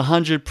 there'll be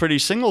 100 pretty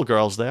single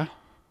girls there.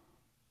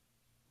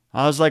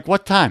 I was like,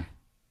 what time?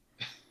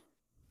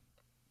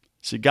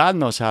 See, God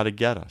knows how to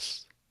get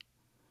us.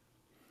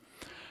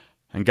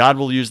 And God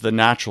will use the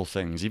natural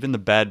things, even the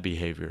bad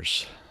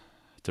behaviors,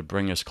 to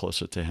bring us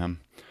closer to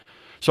him.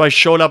 So I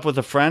showed up with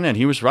a friend, and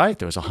he was right.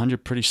 There was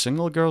 100 pretty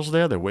single girls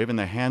there. They're waving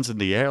their hands in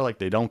the air like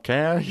they don't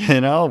care,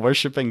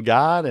 worshiping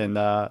God, and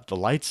the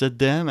lights are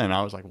dim. And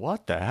I was like,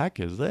 what the heck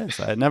is this?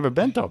 I had never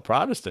been to a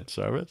Protestant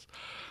service.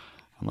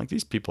 I'm like,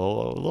 these people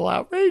are a little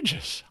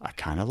outrageous. I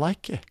kind of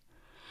like it.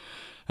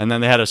 And then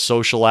they had a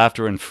social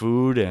after and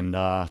food, and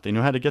they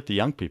knew how to get the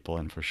young people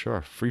in for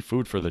sure. Free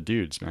food for the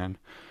dudes, man.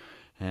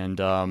 And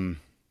I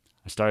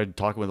started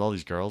talking with all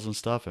these girls and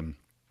stuff,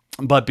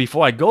 but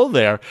before I go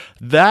there,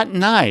 that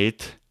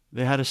night,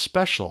 they had a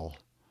special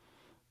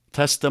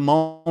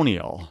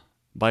testimonial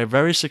by a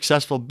very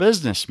successful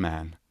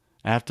businessman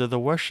after the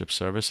worship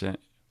service and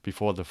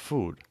before the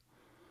food.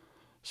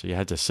 So you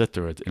had to sit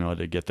through it in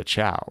order to get the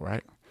chow,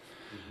 right?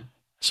 Mm-hmm.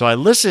 So I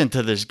listened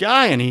to this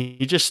guy, and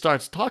he just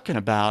starts talking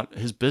about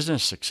his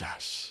business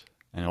success.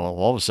 And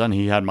all of a sudden,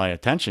 he had my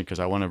attention because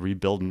I want to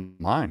rebuild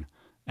mine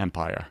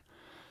empire.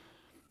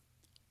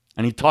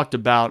 And he talked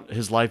about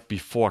his life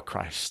before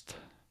Christ,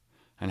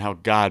 and how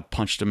God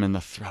punched him in the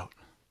throat.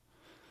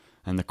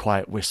 and the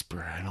quiet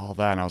whisper and all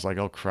that. And I was like,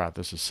 oh crap,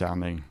 this is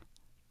sounding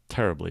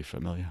terribly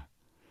familiar.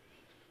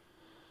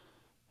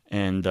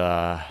 And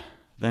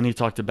then he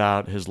talked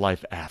about his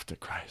life after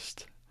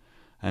Christ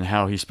and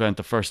how he spent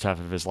the first half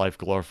of his life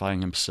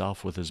glorifying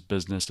himself with his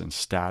business and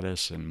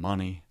status and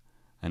money,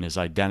 and his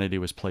identity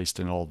was placed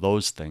in all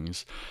those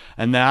things.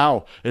 And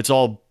now it's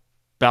all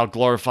about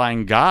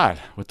glorifying God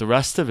with the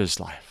rest of his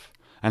life,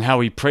 and how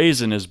he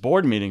prays in his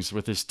board meetings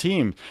with his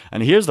team.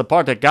 And here's the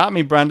part that got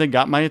me, Brendan,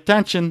 got my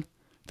attention.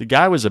 The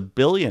guy was a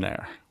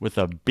billionaire with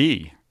a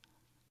B.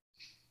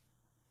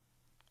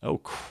 Oh,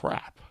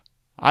 crap.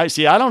 I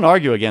don't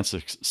argue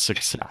against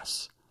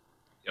success.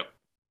 Yep.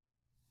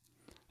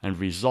 And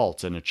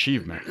results and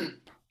achievement.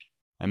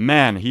 And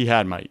man, he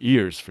had my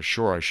ears for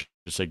sure. I should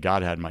say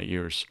God had my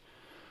ears.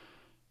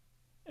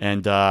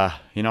 And, I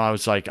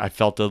was like, I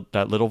felt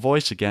that little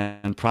voice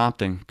again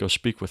prompting, go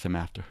speak with him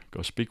after.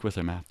 Go speak with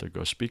him after.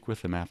 Go speak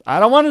with him after. I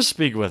don't want to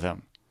speak with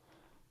him.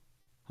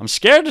 I'm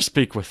scared to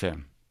speak with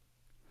him.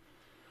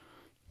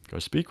 Go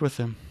speak with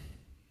him.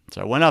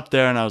 So I went up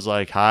there and I was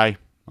like, hi,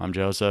 I'm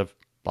Joseph,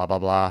 blah, blah,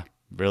 blah.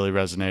 Really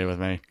resonated with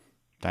me.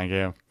 Thank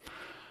you. And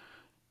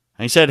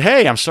he said,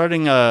 hey, I'm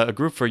starting a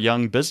group for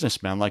young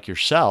businessmen like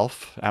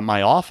yourself at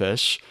my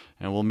office,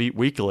 and we'll meet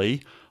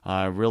weekly.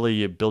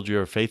 Really build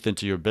your faith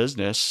into your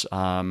business.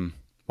 Why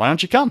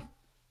don't you come?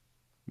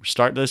 We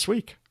start this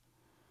week.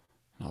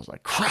 And I was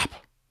like, crap.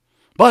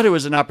 But it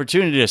was an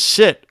opportunity to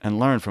sit and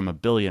learn from a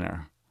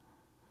billionaire.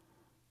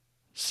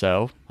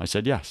 So I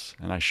said yes,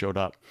 and I showed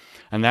up.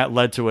 And that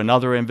led to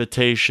another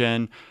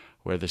invitation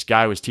where this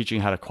guy was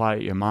teaching how to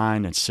quiet your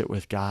mind and sit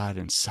with God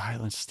in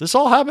silence. This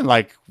all happened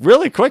like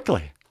really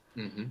quickly.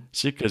 Mm-hmm.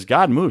 See, because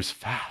God moves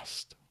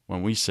fast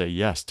when we say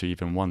yes to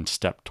even one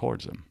step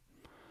towards him.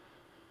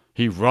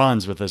 He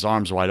runs with his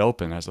arms wide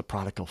open as the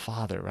prodigal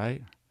father,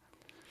 right?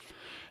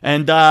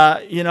 And,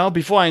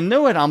 before I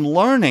knew it, I'm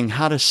learning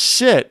how to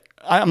sit.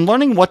 I'm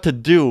learning what to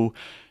do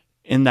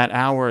in that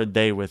hour a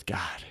day with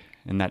God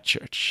in that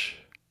church,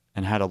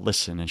 and how to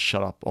listen and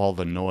shut up all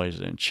the noise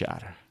and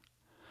chatter.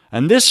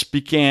 And this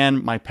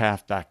began my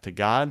path back to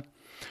God.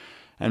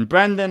 And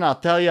Brendan, I'll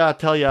tell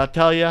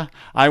you,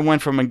 I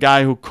went from a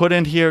guy who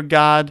couldn't hear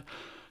God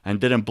and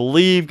didn't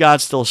believe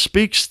God still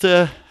speaks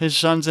to his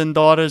sons and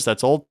daughters.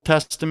 That's Old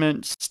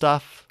Testament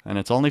stuff, and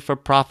it's only for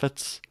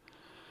prophets.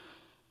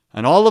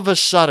 And all of a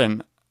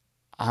sudden,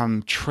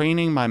 I'm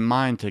training my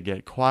mind to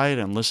get quiet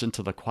and listen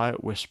to the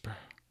quiet whisper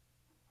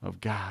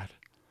of God.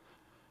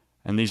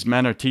 And these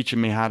men are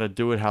teaching me how to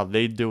do it, how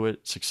they do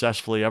it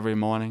successfully every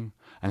morning,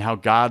 and how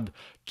God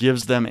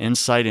gives them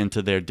insight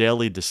into their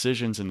daily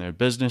decisions in their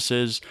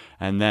businesses,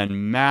 and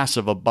then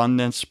massive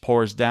abundance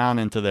pours down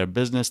into their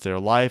business, their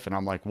life. And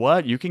I'm like,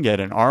 what? You can get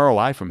an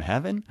ROI from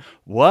heaven?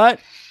 What?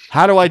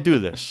 How do I do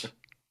this?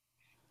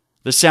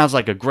 This sounds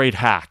like a great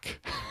hack.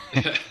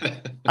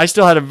 I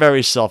still had a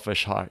very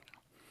selfish heart.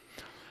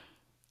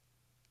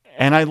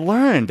 And I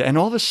learned, and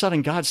all of a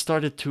sudden God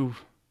started to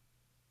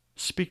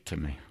speak to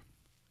me.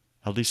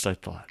 At least I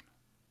thought.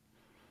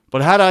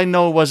 But how did I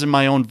know it wasn't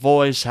my own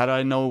voice? How did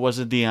I know it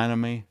wasn't the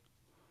enemy?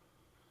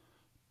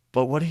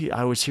 But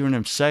I was hearing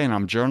him say, and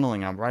I'm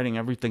journaling, I'm writing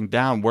everything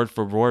down, word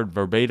for word,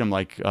 verbatim,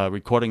 like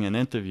recording an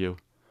interview,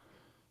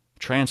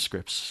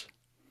 transcripts.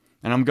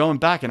 And I'm going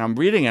back and I'm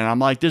reading it, and I'm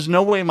like, there's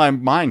no way my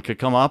mind could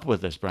come up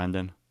with this,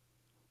 Brendan.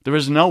 There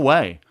is no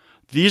way.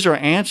 These are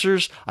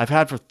answers I've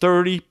had for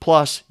 30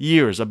 plus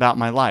years about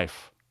my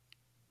life.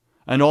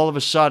 And all of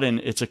a sudden,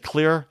 it's a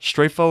clear,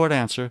 straightforward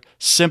answer,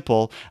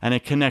 simple, and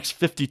it connects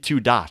 52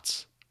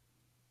 dots.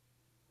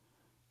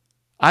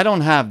 I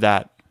don't have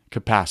that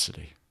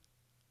capacity.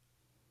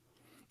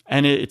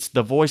 And it's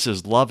the voice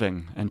is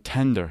loving and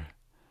tender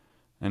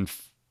and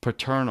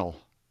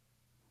paternal.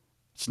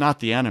 It's not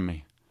the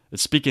enemy.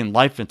 It's speaking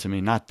life into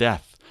me, not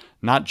death,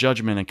 not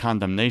judgment and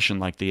condemnation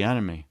like the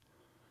enemy,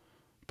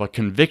 but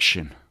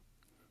conviction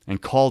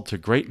and called to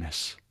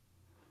greatness.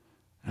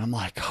 And I'm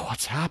like, oh,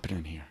 what's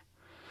happening here?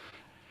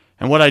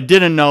 And what I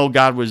didn't know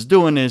God was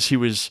doing is he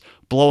was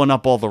blowing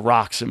up all the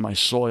rocks in my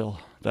soil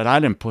that I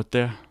didn't put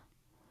there.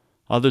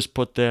 Others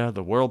put there,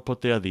 the world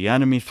put there, the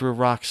enemy threw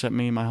rocks at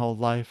me my whole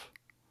life.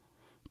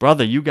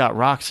 Brother, you got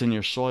rocks in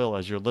your soil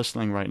as you're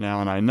listening right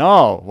now, and I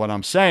know what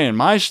I'm saying.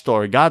 My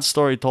story, God's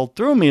story told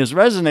through me, is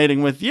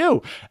resonating with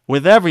you,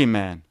 with every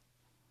man.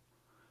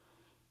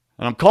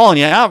 And I'm calling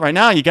you out right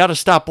now. You got to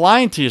stop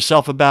lying to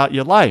yourself about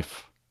your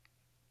life.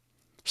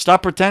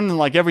 Stop pretending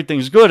like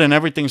everything's good and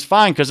everything's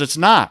fine, because it's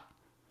not.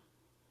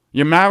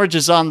 Your marriage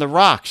is on the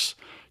rocks.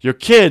 Your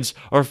kids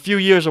are a few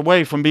years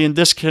away from being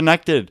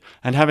disconnected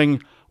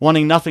and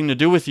wanting nothing to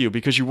do with you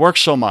because you work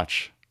so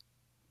much.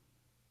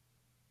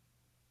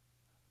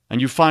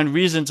 And you find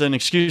reasons and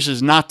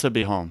excuses not to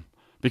be home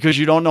because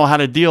you don't know how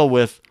to deal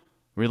with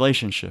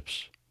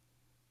relationships.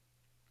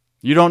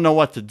 You don't know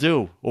what to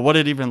do or what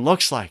it even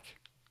looks like.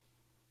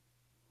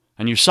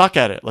 And you suck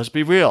at it. Let's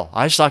be real.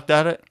 I sucked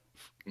at it,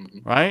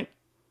 right?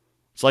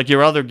 It's like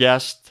your other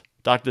guest,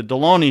 Dr.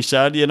 Deloney,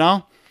 said,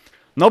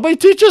 nobody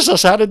teaches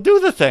us how to do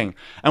the thing.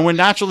 And we're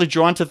naturally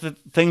drawn to the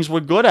things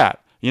we're good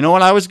at. You know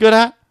what I was good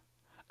at?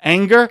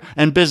 anger,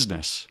 and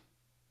business.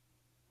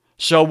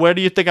 So where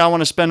do you think I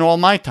want to spend all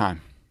my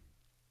time?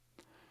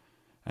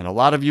 And a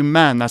lot of you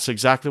men, that's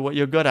exactly what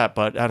you're good at.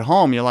 But at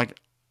home, you're like,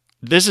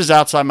 this is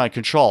outside my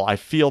control. I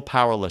feel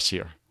powerless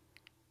here.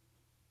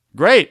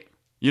 Great.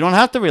 You don't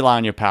have to rely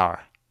on your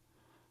power.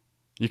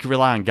 You can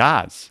rely on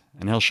God's,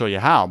 and he'll show you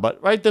how.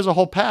 But, right, there's a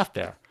whole path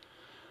there.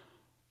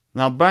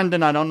 Now,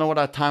 Brendan, I don't know what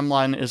our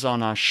timeline is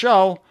on our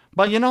show,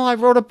 but, I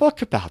wrote a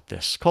book about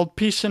this called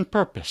Peace and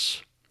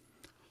Purpose.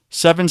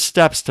 7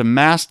 steps to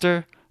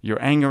master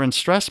your anger and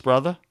stress,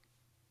 brother.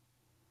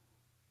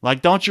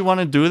 Like, don't you want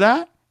to do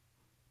that?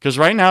 Because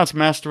right now it's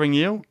mastering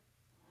you.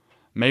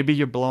 Maybe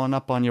you're blowing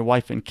up on your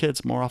wife and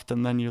kids more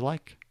often than you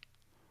like.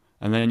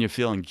 And then you're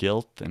feeling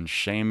guilt and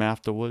shame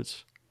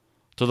afterwards.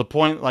 To the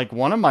point, like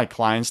one of my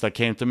clients that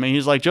came to me,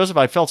 he's like, Joseph,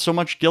 I felt so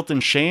much guilt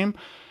and shame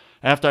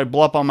after I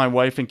blew up on my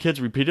wife and kids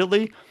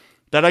repeatedly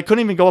that I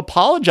couldn't even go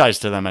apologize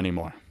to them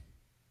anymore.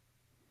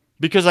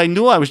 Because I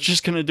knew I was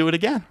just going to do it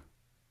again.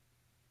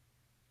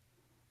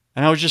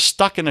 And I was just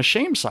stuck in a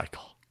shame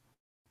cycle.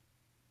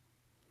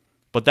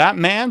 But that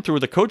man, through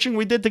the coaching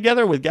we did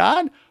together with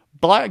God,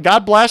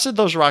 God blasted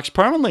those rocks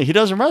permanently. He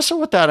doesn't wrestle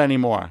with that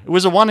anymore. It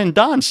was a one and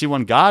done. See,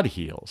 when God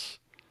heals,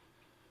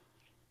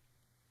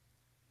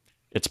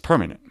 it's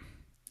permanent.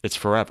 It's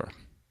forever.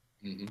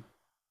 Mm-hmm.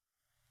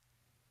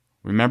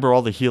 Remember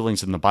all the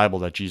healings in the Bible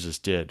that Jesus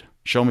did.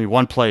 Show me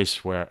one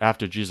place where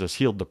after Jesus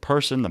healed the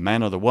person, the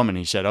man or the woman,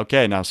 he said,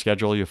 okay, now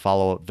schedule your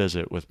follow-up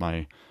visit with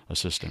my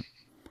assistant.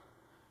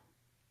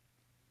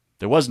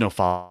 There was no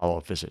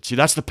follow-up visit. See,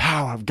 that's the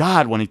power of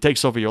God when he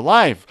takes over your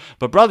life.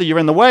 But brother, you're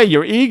in the way.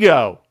 Your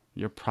ego,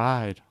 your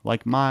pride,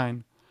 like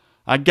mine.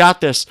 I got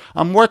this.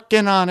 I'm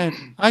working on it.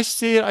 I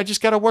see it. I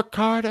just got to work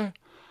harder.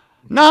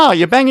 No,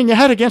 you're banging your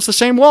head against the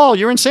same wall.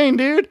 You're insane,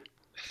 dude.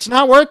 It's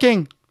not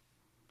working.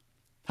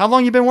 How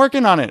long you been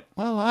working on it?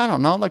 Well, I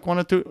don't know, like 1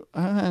 or 2,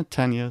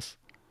 10 years.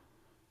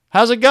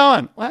 How's it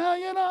going?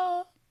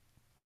 Well,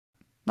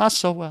 not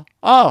so well.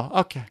 Oh,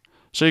 okay.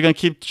 So you're going to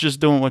keep just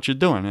doing what you're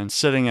doing and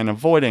sitting and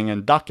avoiding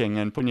and ducking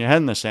and putting your head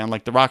in the sand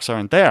like the rocks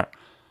aren't there.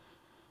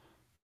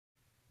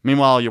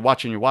 Meanwhile, you're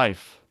watching your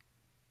wife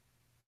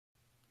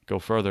go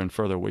further and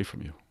further away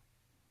from you.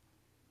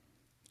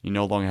 You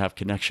no longer have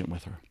connection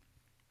with her.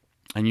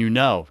 And you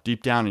know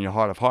deep down in your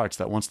heart of hearts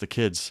that once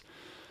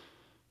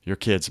your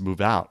kids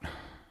move out,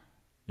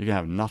 you're going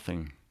to have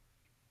nothing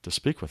to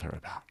speak with her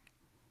about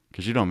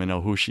because you don't even know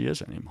who she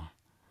is anymore.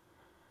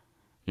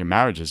 Your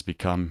marriage has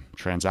become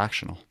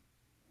transactional.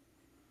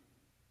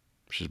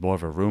 She's more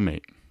of a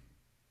roommate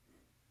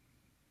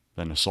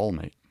than a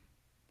soulmate.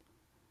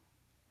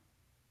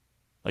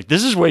 Like,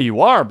 this is where you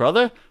are,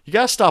 brother. You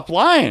got to stop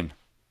lying.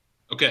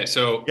 Okay,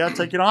 so... You got to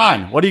take it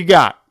on. What do you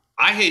got?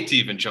 I hate to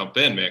even jump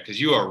in, man, because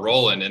you are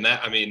rolling. And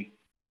that,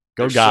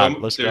 Go God,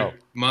 let's go.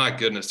 My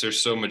goodness, there's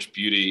so much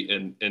beauty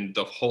in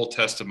the whole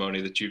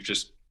testimony that you've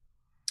just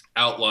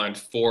outlined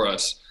for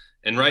us.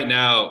 And right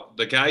now,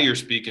 the guy you're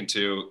speaking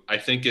to, I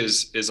think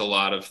is a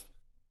lot of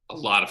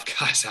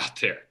guys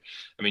out there.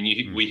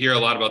 We hear a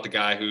lot about the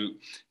guy who,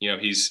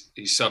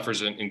 he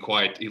suffers in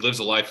quiet. He lives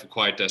a life of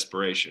quiet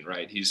desperation,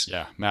 right?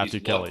 Matthew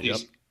Kelly.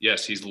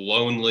 Yes, he's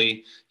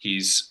lonely.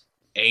 He's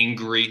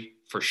angry.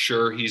 For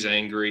sure, he's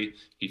angry.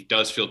 He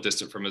does feel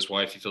distant from his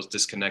wife. He feels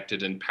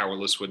disconnected and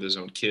powerless with his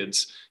own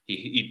kids.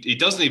 He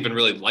doesn't even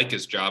really like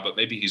his job, but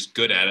maybe he's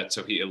good at it.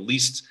 So he at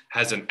least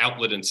has an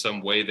outlet in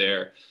some way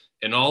there.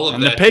 And all of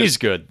that. And the pay's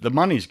good. The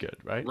money's good,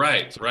 right?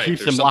 Right.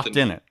 Keeps him locked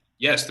in it.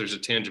 Yes, there's a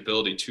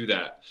tangibility to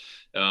that.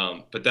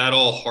 But that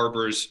all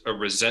harbors a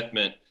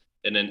resentment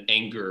and an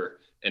anger.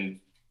 And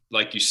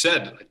like you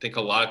said, I think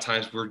a lot of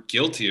times we're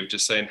guilty of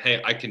just saying,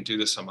 hey, I can do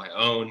this on my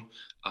own.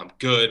 I'm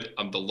good.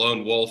 I'm the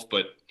lone wolf.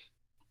 But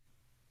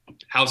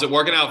how's it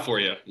working out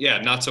for you? Yeah,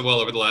 not so well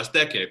over the last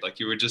decade, like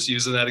you were just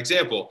using that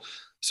example.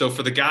 So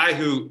for the guy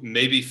who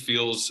maybe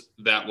feels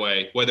that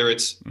way, whether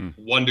it's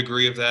 1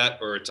 degree of that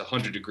or it's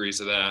 100 degrees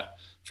of that,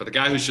 for the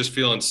guy who's just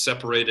feeling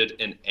separated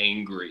and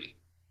angry,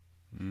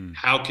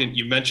 how can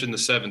you mention the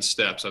 7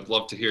 steps? I'd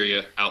love to hear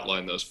you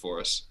outline those for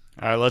us.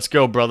 All right, let's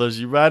go, brothers.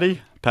 You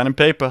ready? Pen and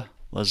paper.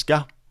 Let's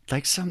go.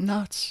 Take some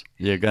notes.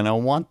 You're going to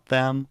want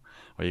them,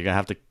 or you're going to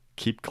have to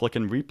keep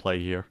clicking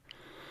replay here.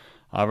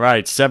 All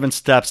right, 7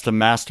 steps to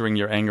mastering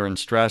your anger and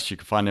stress. You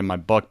can find it in my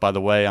book. By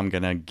the way, I'm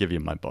going to give you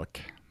my book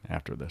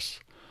after this.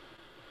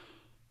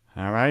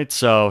 All right,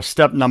 so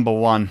step number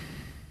 1.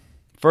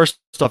 First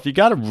off, you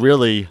got to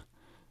really,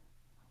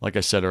 like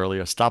I said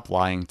earlier, stop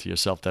lying to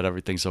yourself that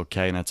everything's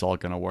okay and it's all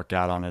going to work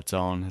out on its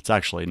own. It's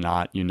actually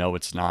not. You know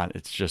it's not.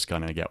 It's just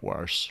going to get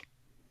worse.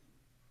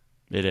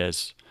 It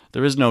is.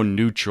 There is no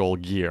neutral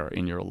gear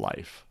in your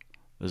life.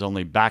 There's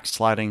only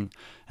backsliding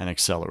and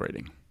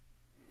accelerating.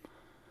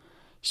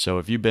 So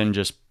if you've been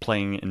just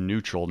playing in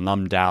neutral,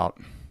 numbed out,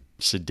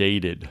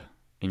 sedated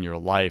in your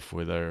life,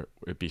 whether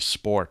it be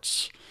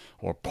sports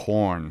or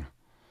porn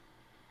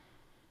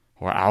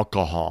or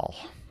alcohol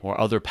or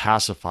other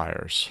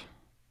pacifiers,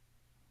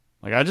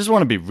 like, I just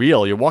want to be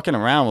real. You're walking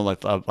around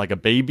with like a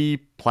baby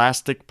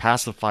plastic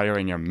pacifier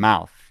in your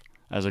mouth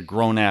as a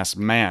grown-ass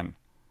man.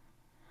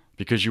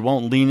 because you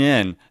won't lean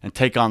in and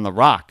take on the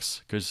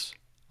rocks. Because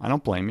I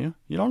don't blame you.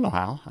 You don't know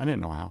how. I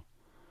didn't know how.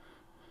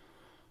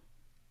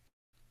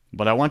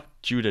 But I want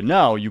you to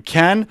know you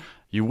can,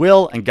 you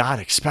will, and God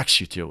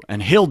expects you to,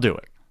 and He'll do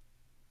it.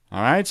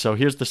 All right? So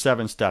here's the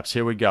 7 steps.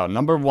 Here we go.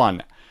 Number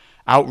 1,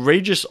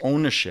 outrageous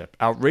ownership.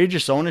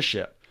 Outrageous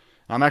ownership.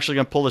 I'm actually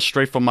going to pull this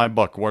straight from my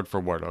book, word for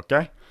word,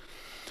 okay?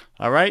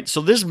 All right?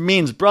 So this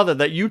means, brother,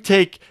 that you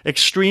take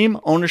extreme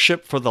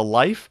ownership for the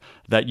life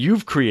that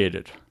you've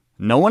created.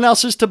 No one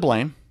else is to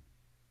blame.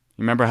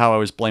 Remember how I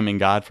was blaming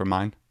God for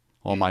mine?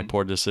 All my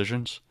poor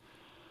decisions?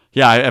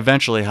 Yeah, I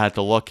eventually had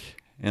to look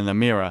in the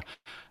mirror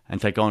and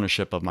take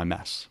ownership of my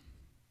mess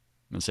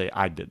and say,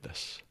 I did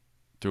this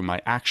through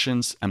my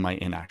actions and my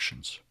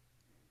inactions.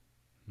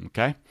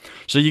 Okay?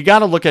 So you got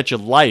to look at your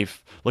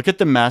life. Look at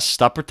the mess.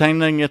 Stop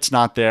pretending it's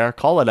not there.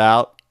 Call it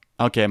out.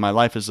 Okay, my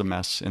life is a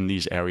mess in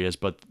these areas,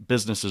 but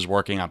business is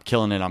working. I'm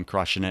killing it. I'm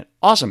crushing it.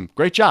 Awesome.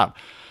 Great job.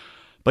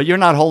 But you're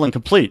not whole and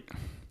complete.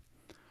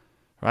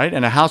 Right?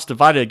 And a house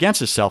divided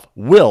against itself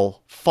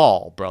will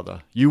fall,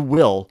 brother. You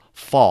will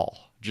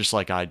fall, just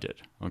like I did.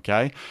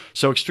 Okay?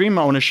 So extreme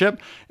ownership,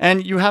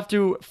 and you have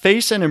to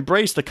face and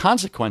embrace the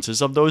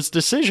consequences of those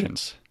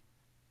decisions.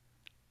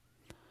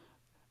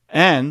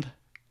 And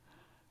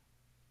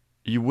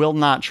you will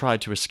not try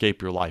to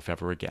escape your life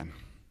ever again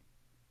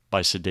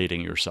by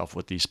sedating yourself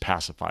with these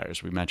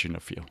pacifiers. We mentioned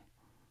a few.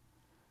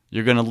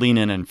 You're going to lean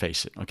in and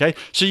face it, okay?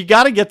 So you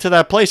got to get to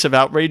that place of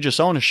outrageous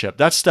ownership.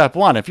 That's step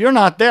 1. If you're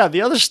not there,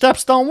 the other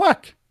steps don't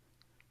work.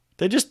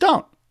 They just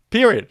don't,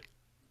 period.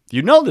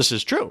 You know this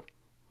is true.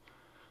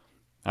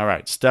 All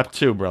right, step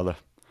 2, brother.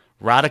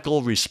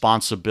 Radical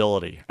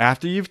responsibility.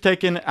 After you've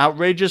taken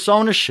outrageous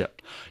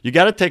ownership, you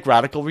got to take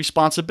radical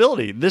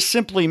responsibility. This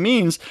simply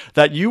means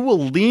that you will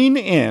lean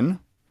in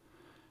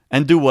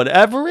and do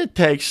whatever it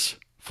takes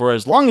for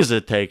as long as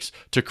it takes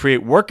to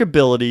create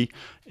workability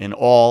in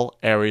all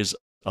areas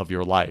of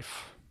your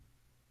life.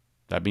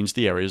 That means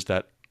the areas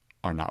that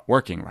are not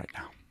working right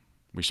now.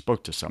 We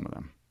spoke to some of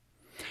them.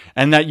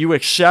 And that you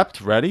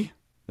accept, ready,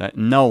 that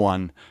no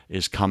one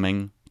is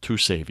coming to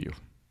save you.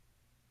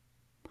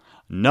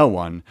 No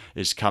one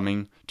is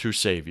coming to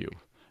save you.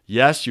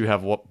 Yes, you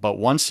have but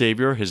one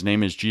Savior. His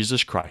name is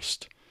Jesus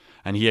Christ.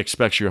 And He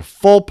expects your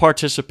full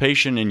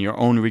participation in your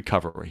own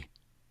recovery.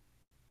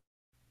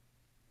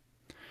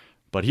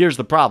 But here's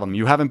the problem.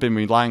 You haven't been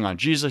relying on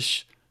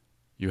Jesus.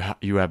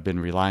 You have been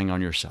relying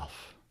on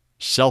yourself.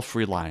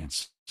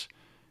 Self-reliance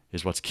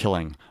is what's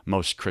killing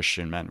most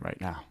Christian men right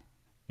now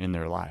in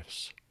their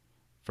lives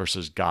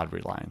versus God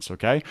reliance,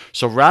 okay?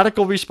 So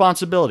radical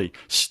responsibility.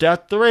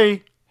 Step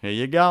 3, here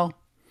you go.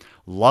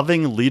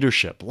 Loving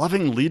leadership.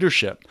 Loving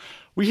leadership.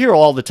 We hear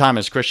all the time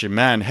as Christian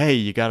men, hey,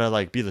 you got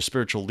to be the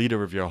spiritual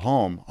leader of your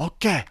home.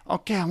 Okay,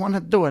 I want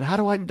to do it. How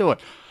do I do it?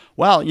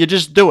 Well, you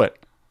just do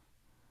it.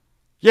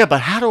 Yeah,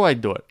 but how do I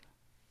do it?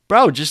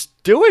 Bro,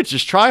 just do it.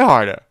 Just try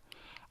harder.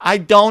 I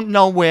don't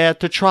know where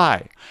to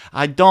try.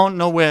 I don't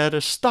know where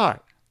to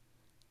start.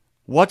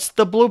 What's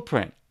the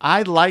blueprint?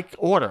 I like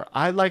order.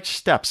 I like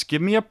steps.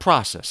 Give me a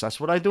process. That's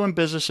what I do in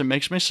business. It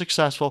makes me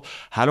successful.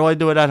 How do I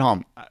do it at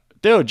home?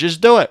 Dude,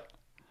 just do it.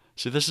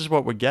 See, this is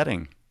what we're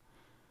getting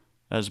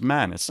as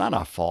men. It's not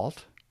our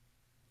fault.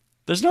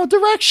 There's no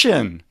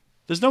direction.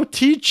 There's no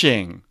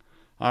teaching.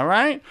 All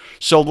right?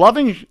 So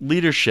loving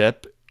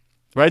leadership,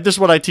 right? This is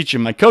what I teach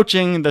in my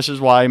coaching. This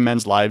is why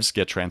men's lives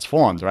get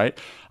transformed, right?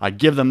 I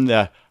give them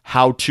the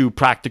how-to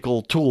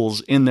practical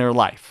tools in their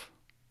life.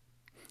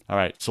 All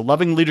right. So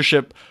loving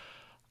leadership,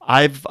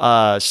 I've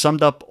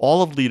summed up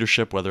all of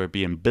leadership, whether it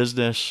be in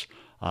business,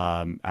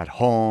 at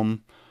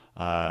home,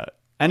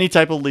 any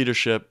type of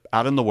leadership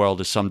out in the world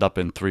is summed up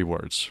in 3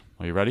 words.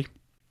 Are you ready?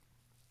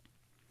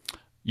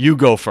 You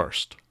go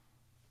first.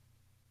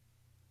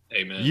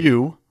 Amen.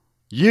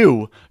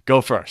 You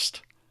go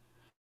first.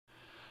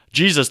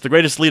 Jesus, the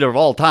greatest leader of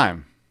all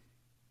time,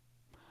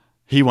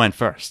 He went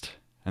first.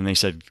 And they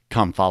said,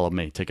 come, follow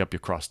me. Take up your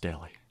cross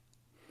daily.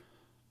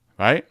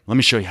 Right? Let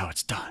me show you how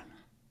it's done.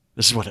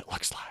 This is what it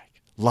looks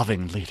like.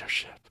 Loving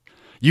leadership.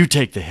 You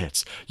take the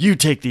hits. You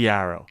take the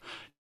arrow.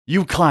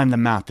 You climb the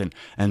mountain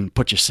and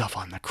put yourself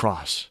on the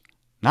cross.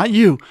 Not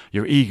you,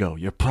 your ego,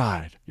 your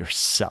pride,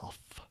 yourself.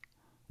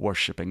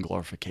 Worship and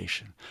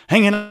glorification.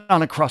 Hanging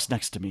on a cross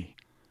next to me.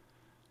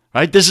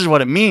 Right? This is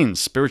what it means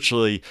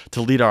spiritually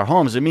to lead our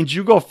homes. It means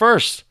you go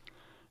first.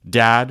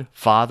 Dad,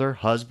 father,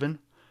 husband.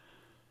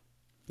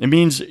 It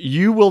means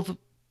you will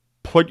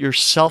put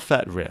yourself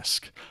at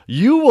risk.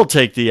 You will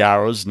take the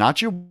arrows,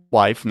 not your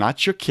wife,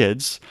 not your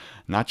kids,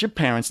 not your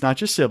parents, not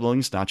your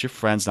siblings, not your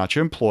friends, not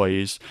your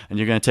employees, and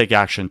you're going to take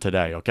action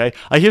today, okay?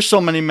 I hear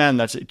so many men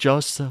that say,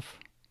 Joseph,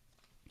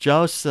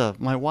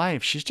 my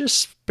wife, she's just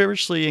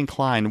spiritually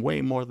inclined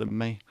way more than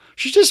me.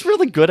 She's just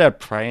really good at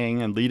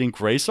praying and leading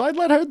grace, so I'd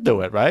let her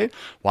do it, right?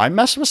 Why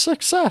mess with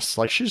success?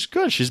 She's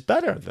good. She's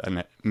better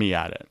than me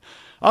at it.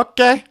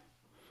 Okay.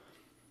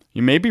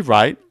 You may be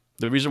right.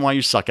 The reason why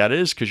you suck at it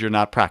is because you're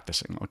not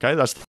practicing, okay?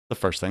 That's the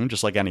first thing,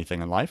 just like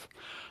anything in life.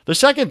 The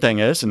second thing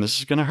is, and this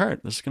is going to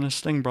hurt. This is going to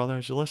sting, brother,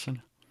 as you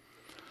listen.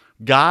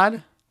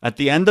 God at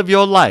the end of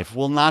your life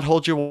will not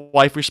hold your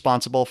wife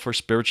responsible for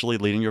spiritually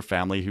leading your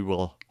family. He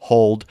will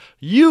hold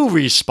you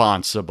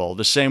responsible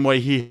the same way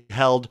he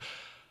held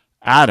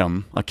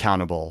Adam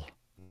accountable,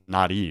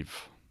 not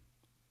Eve.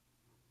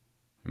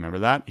 Remember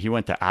that? He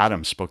went to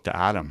Adam, spoke to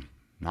Adam,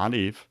 not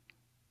Eve.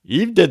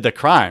 Eve did the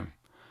crime.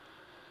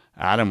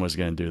 Adam was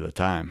going to do the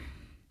time.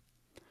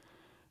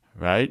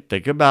 Right?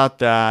 Think about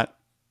that.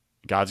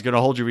 God's going to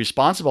hold you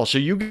responsible. So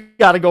you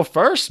got to go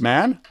first,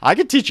 man. I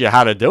can teach you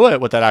how to do it,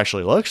 what that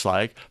actually looks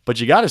like, but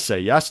you got to say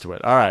yes to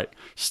it. All right.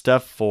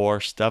 Step four,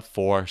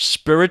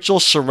 spiritual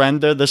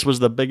surrender. This was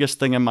the biggest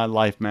thing in my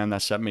life, man,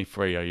 that set me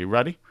free. Are you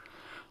ready?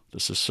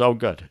 This is so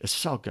good. It's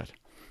so good.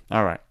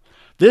 All right.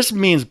 This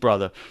means,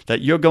 brother, that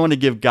you're going to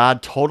give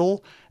God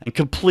total and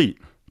complete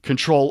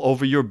control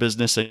over your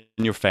business and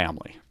your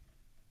family.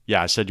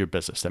 Yeah, I said your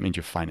business. That means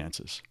your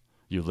finances.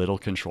 You little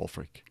control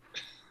freak.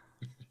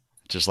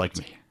 Just like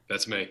me.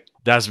 That's me.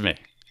 That's me.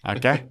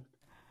 Okay?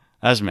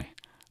 That's me.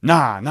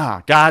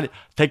 Nah. God,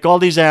 take all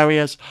these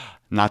areas.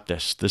 Not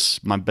this. This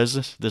is my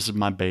business. This is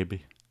my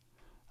baby.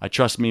 I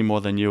trust me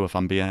more than you if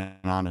I'm being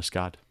honest,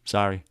 God.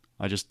 Sorry.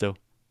 I just do.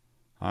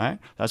 All right?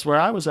 That's where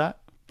I was at.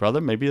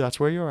 Brother, maybe that's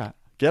where you're at.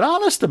 Get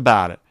honest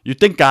about it. You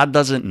think God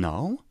doesn't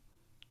know?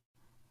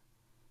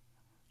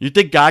 You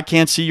think God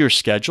can't see your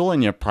schedule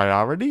and your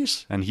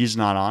priorities and he's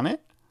not on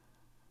it?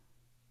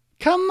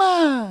 Come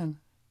on.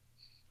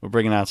 We're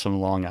bringing out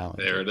some Long Island.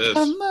 There it is.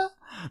 Come on.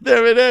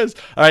 There it is.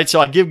 All right, so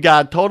I give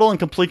God total and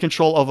complete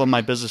control over my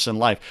business and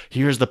life.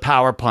 Here's the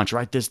power punch.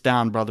 Write this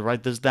down, brother.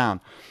 Write this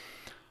down.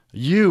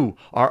 You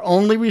are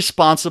only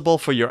responsible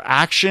for your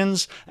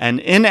actions and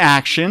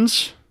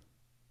inactions.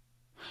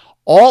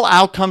 All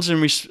outcomes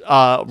and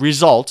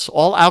results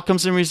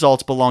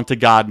belong to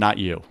God, not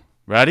you.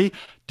 Ready?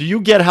 Do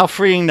you get how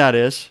freeing that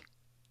is?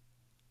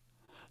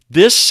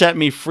 This set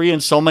me free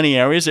in so many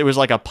areas. It was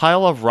like a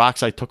pile of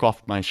rocks I took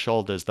off my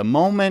shoulders the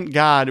moment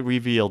God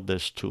revealed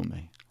this to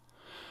me.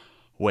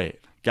 Wait,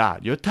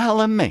 God, you're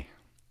telling me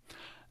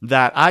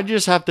that I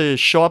just have to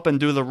show up and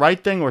do the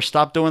right thing or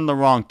stop doing the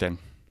wrong thing?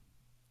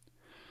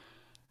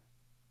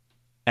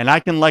 And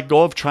I can let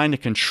go of trying to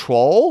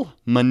control,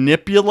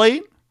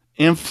 manipulate,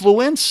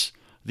 influence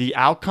the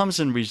outcomes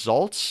and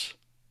results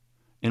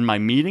in my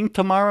meeting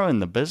tomorrow in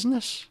the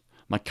business?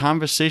 My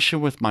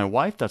conversation with my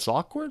wife that's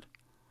awkward?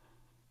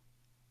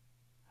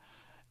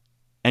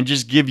 And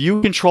just give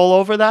you control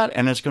over that,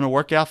 and it's going to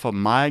work out for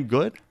my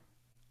good?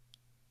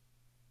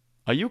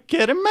 Are you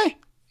kidding me?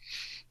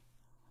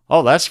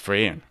 Oh, that's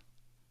freeing.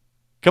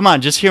 Come on,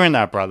 just hearing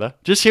that, brother.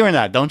 Just hearing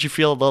that. Don't you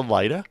feel a little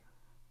lighter?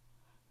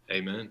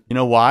 Amen. You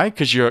know why?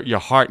 Because your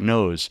heart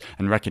knows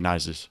and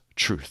recognizes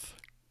truth.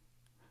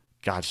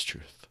 God's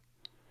truth.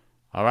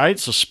 All right?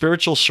 So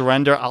spiritual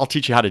surrender, I'll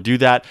teach you how to do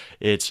that.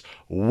 It's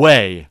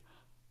way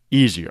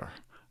easier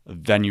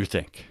than you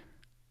think.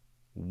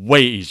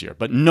 Way easier.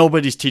 But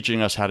nobody's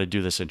teaching us how to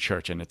do this in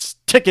church, and it's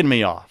ticking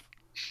me off.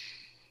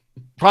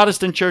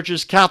 Protestant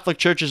churches, Catholic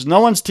churches, no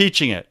one's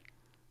teaching it.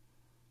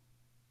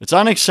 It's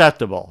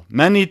unacceptable.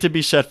 Men need to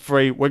be set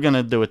free. We're going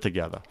to do it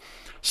together.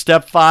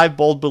 Step 5,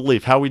 bold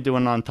belief. How are we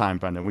doing on time,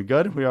 Brendan? We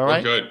good? We all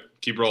right? We're good.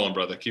 Keep rolling,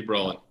 brother. Keep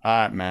rolling. All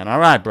right, man. All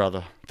right,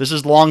 brother. This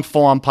is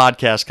long-form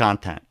podcast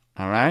content.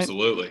 All right?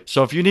 Absolutely.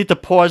 So if you need to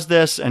pause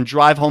this and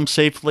drive home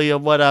safely or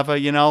whatever,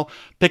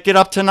 pick it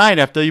up tonight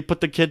after you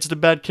put the kids to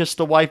bed, kiss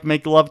the wife,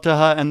 make love to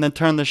her, and then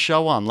turn the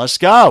show on. Let's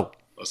go.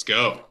 Let's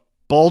go.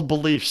 Bold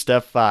belief,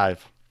 step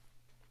 5.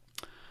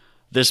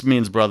 This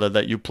means, brother,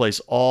 that you place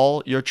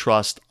all your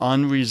trust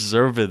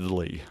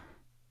unreservedly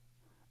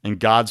in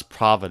God's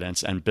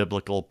providence and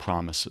biblical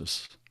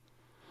promises.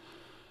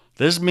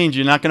 This means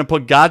you're not going to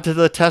put God to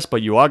the test,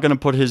 but you are going to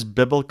put his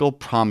biblical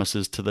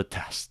promises to the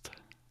test.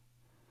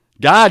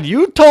 God,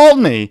 you told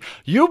me,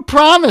 you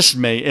promised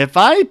me, if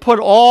I put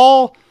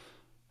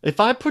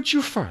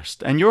you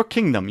first and your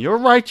kingdom, your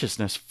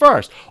righteousness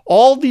first,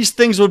 all these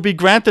things would be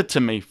granted to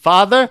me.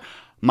 Father,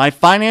 my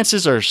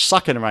finances are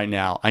sucking right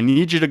now. I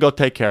need you to go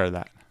take care of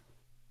that.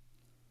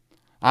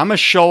 I'm going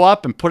to show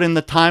up and put in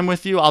the time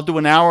with you. I'll do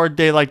an hour a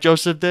day like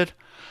Joseph did.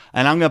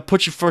 And I'm going to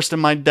put you first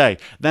in my day.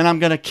 Then I'm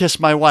going to kiss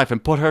my wife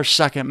and put her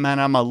second. Man,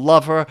 I'm going to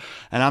love her.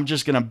 And I'm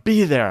just going to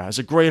be there as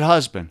a great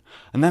husband.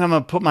 And then I'm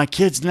going to put my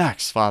kids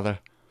next, Father.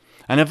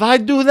 And if I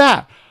do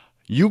that,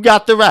 you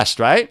got the rest,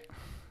 right?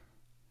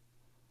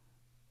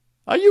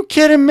 Are you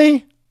kidding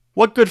me?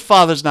 What good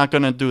father's not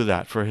going to do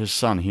that for his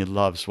son he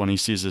loves when he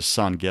sees his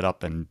son get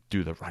up and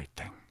do the right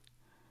thing?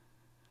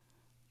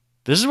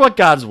 This is what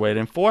God's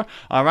waiting for,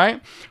 all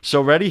right?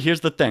 So ready?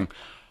 Here's the thing.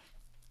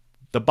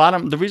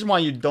 The reason why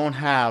you don't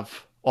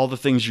have all the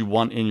things you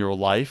want in your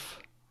life,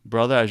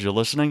 brother, as you're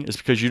listening, is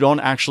because you don't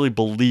actually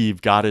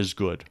believe God is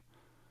good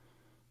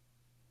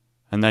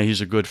and that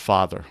he's a good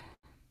father.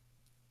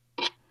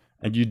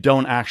 And you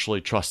don't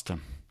actually trust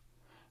him.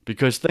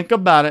 Because think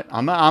about it.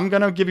 I'm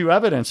going to give you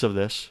evidence of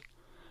this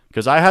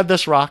because I had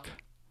this rock.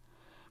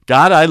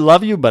 God, I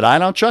love you, but I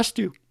don't trust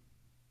you.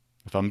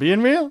 If I'm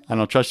being real, I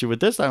don't trust you with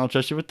this. I don't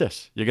trust you with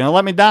this. You're going to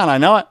let me down. I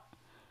know it.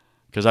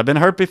 Because I've been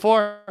hurt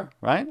before,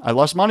 right? I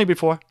lost money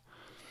before.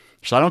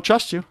 So I don't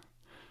trust you.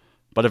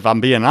 But if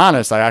I'm being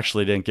honest, I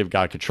actually didn't give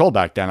God control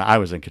back then. I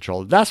was in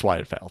control. That's why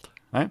it failed,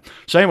 right?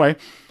 So anyway,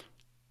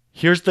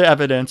 here's the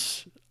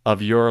evidence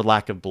of your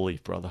lack of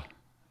belief, brother.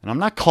 And I'm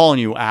not calling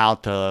you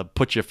out to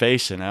put your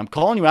face in it. I'm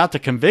calling you out to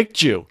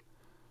convict you,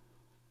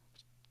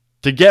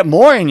 to get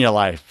more in your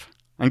life.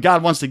 And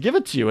God wants to give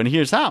it to you, and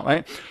here's how,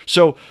 right?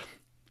 So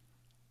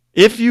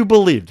if you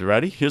believed,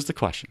 ready? Here's the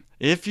question.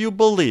 If you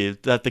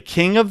believed that the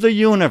King of the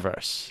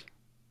universe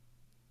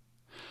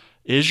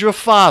is your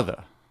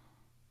Father,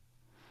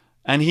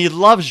 and he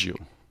loves you,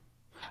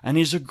 and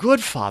he's a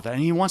good father,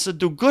 and he wants to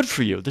do good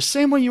for you, the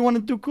same way you want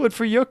to do good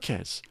for your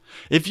kids.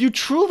 If you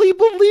truly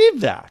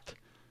believe that,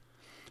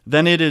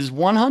 then it is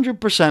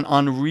 100%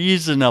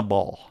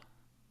 unreasonable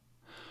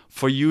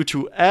for you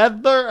to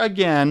ever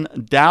again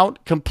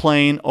doubt,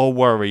 complain, or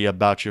worry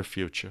about your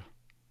future.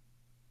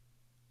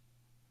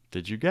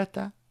 Did you get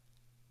that?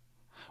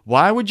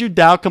 Why would you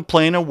doubt,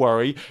 complain, or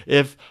worry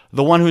if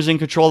the one who's in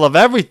control of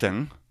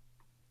everything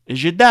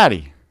is your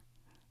daddy,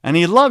 and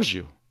he loves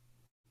you,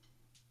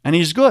 and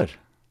he's good,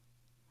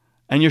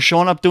 and you're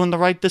showing up doing the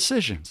right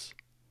decisions?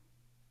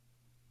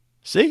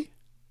 See?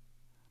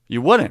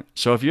 You wouldn't.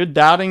 So if you're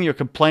doubting, you're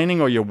complaining,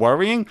 or you're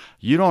worrying,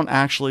 you don't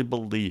actually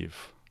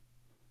believe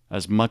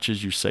as much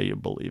as you say you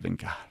believe in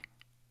God.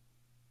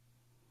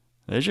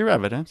 There's your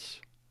evidence.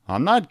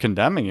 I'm not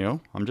condemning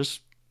you. I'm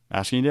just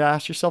asking you to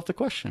ask yourself the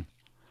question.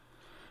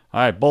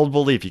 All right, bold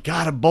belief. You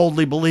got to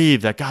boldly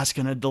believe that God's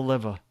going to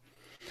deliver.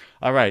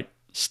 All right,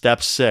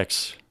 step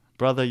 6.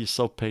 Brother, you're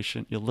so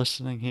patient. You're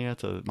listening here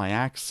to my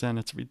accent.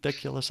 It's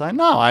ridiculous. I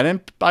know. I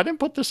didn't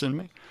put this in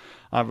me.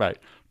 All right.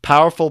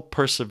 Powerful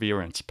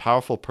perseverance.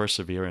 Powerful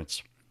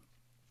perseverance.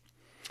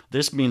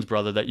 This means,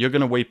 brother, that you're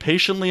going to wait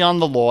patiently on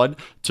the Lord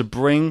to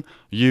bring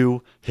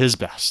you his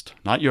best.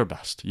 Not your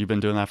best. You've been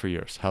doing that for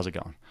years. How's it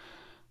going?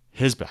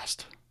 His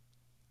best.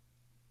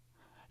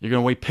 You're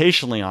going to wait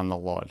patiently on the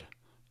Lord.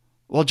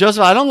 Well,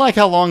 Joseph, I don't like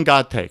how long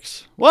God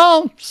takes.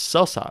 Well,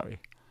 so sorry.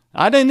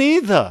 I didn't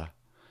either.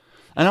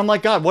 And I'm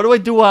like, God, what do I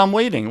do while I'm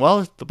waiting?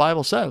 Well, the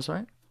Bible says,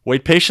 right?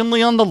 Wait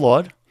patiently on the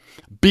Lord.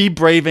 Be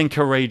brave and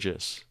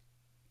courageous.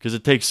 Because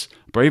it takes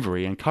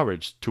bravery and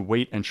courage to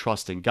wait and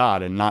trust in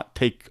God and not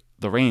take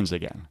the reins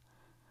again.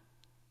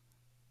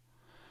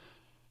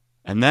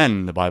 And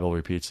then the Bible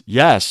repeats,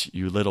 yes,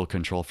 you little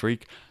control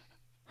freak,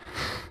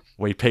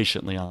 wait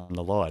patiently on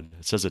the Lord.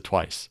 It says it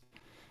twice.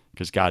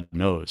 Because God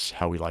knows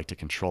how we like to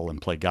control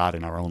and play God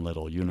in our own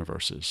little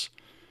universes.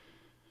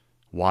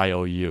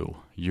 YOU,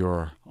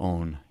 your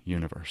own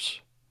universe.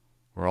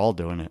 We're all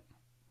doing it.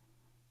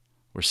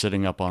 We're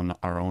sitting up on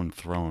our own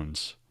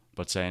thrones,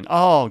 but saying,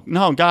 oh,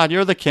 no, God,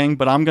 you're the king,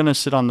 but I'm going to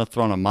sit on the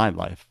throne of my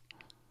life.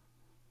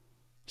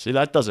 See,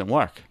 that doesn't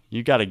work.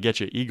 You got to get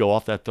your ego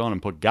off that throne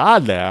and put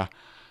God there,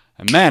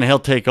 and man, he'll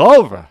take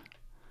over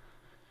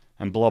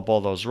and blow up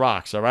all those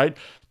rocks, all right?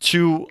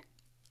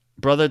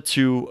 Brother,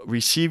 to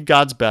receive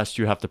God's best,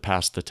 you have to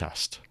pass the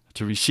test.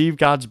 To receive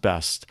God's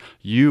best,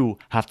 you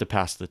have to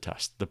pass the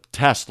test. The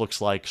test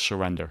looks like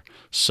surrender.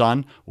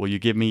 Son, will you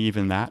give me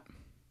even that?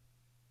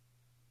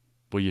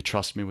 Will you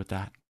trust me with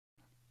that?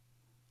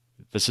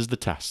 This is the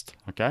test,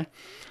 okay?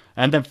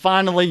 And then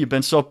finally, you've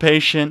been so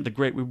patient, the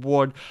great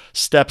reward.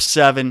 Step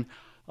 7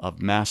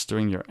 of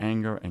mastering your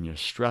anger and your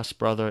stress,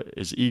 brother,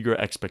 is eager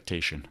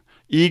expectation.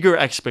 Eager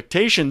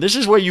expectation. This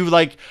is where you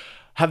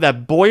have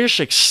that boyish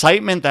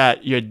excitement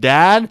that your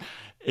dad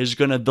is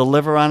going to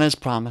deliver on his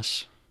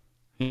promise.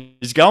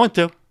 He's going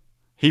to.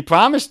 He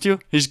promised you.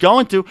 He's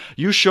going to.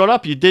 You showed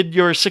up. You did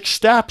your 6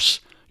 steps.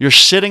 You're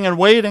sitting and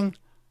waiting.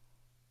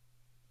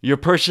 You're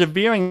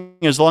persevering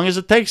as long as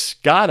it takes.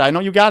 God, I know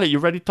you got it. You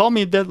already told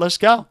me you did. Let's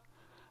go.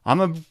 I'm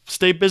going to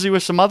stay busy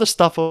with some other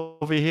stuff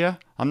over here.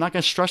 I'm not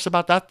going to stress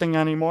about that thing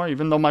anymore,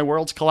 even though my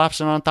world's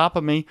collapsing on top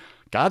of me.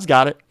 God's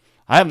got it.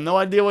 I have no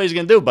idea what he's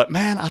going to do. But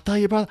man, I'll tell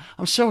you, brother,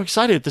 I'm so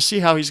excited to see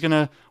how he's going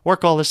to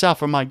work all this out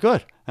for my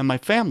good and my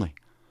family.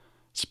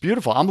 It's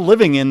beautiful. I'm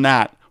living in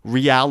that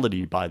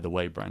reality, by the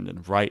way,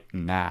 Brendan, right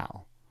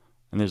now.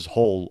 And there's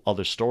whole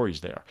other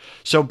stories there.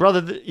 So,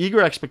 brother, the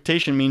eager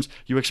expectation means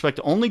you expect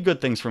only good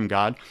things from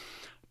God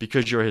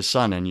because you're his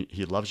son and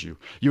he loves you.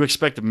 You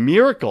expect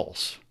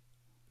miracles,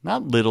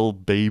 not little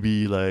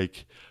baby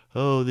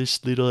oh,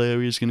 this little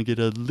area is going to get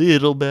a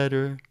little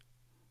better.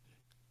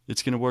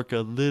 It's going to work a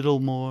little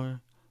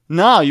more.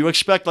 No, you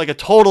expect a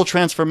total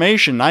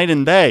transformation night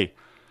and day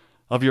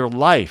of your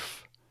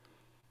life.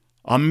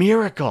 A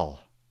miracle.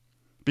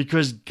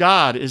 Because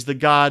God is the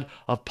God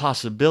of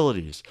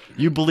possibilities.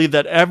 You believe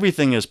that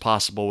everything is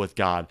possible with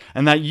God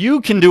and that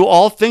you can do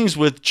all things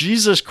with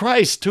Jesus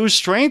Christ who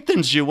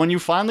strengthens you when you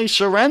finally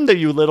surrender,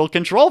 you little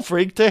control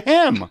freak, to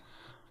him.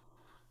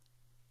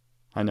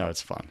 I know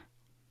it's fun.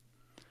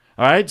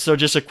 All right, so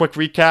just a quick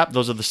recap.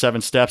 Those are the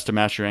 7 steps to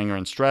master anger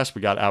and stress.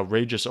 We got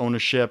outrageous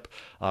ownership,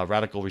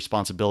 radical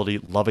responsibility,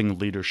 loving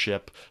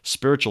leadership,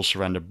 spiritual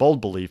surrender, bold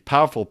belief,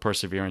 powerful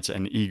perseverance,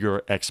 and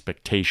eager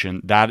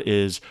expectation. That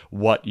is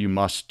what you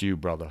must do,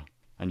 brother,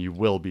 and you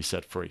will be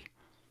set free.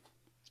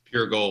 It's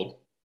pure gold.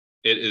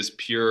 It is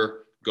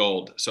pure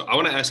gold. So I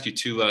want to ask you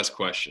two last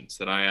questions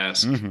that I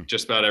ask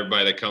just about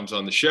everybody that comes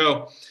on the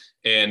show.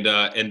 And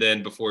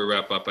then before we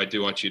wrap up, I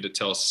do want you to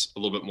tell us a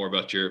little bit more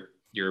about your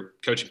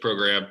coaching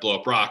program, Blow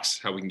Up Rocks,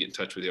 how we can get in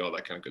touch with you, all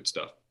that kind of good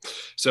stuff.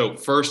 So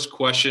first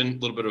question, a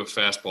little bit of a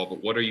fastball,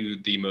 but what are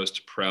you the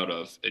most proud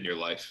of in your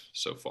life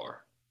so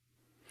far?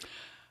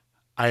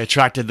 I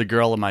attracted the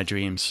girl of my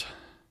dreams.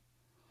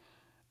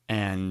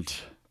 And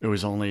it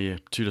was only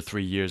 2 to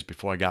 3 years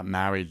before I got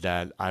married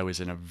that I was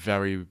in a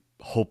very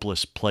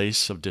hopeless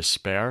place of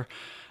despair,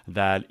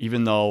 that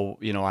even though,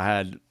 I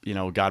had,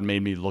 God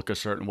made me look a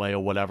certain way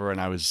or whatever,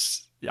 and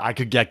I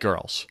could get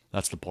girls.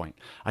 That's the point.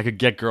 I could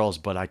get girls,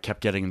 but I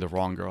kept getting the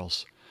wrong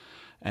girls.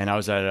 And I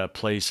was at a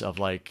place of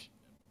like,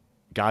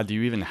 God, do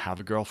you even have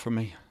a girl for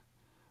me?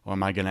 Or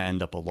am I going to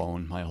end up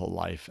alone my whole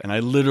life? And I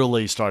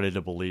literally started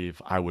to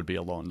believe I would be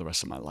alone the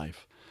rest of my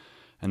life.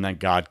 And then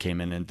God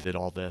came in and did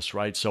all this,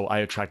 right? So I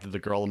attracted the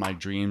girl of my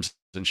dreams,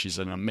 and she's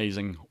an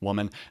amazing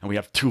woman. And we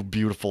have 2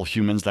 beautiful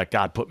humans that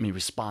God put me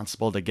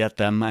responsible to get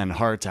them and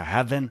her to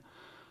heaven.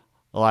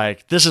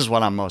 Like, this is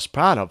what I'm most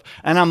proud of.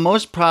 And I'm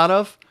most proud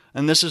of,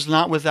 and this is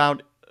not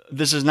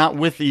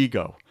with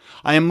ego.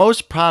 I am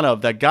most proud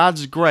of that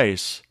God's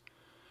grace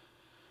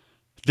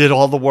did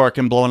all the work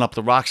in blowing up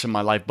the rocks in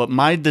my life, but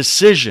my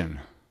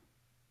decision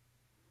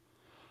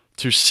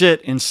to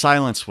sit in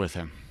silence with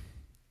him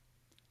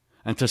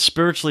and to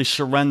spiritually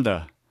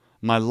surrender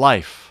my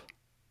life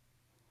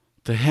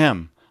to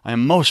him, I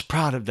am most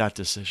proud of that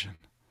decision,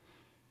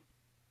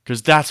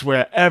 because that's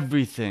where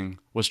everything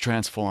was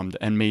transformed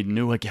and made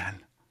new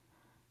again.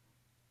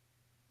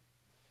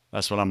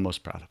 That's what I'm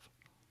most proud of.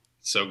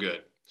 So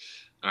good.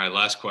 All right,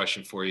 last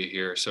question for you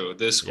here. So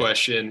this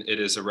question, it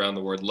is around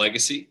the word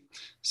legacy.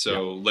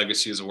 So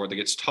legacy is a word that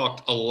gets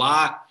talked a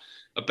lot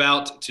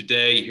about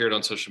today. You hear it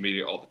on social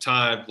media all the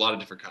time, a lot of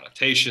different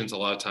connotations. A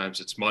lot of times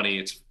it's money,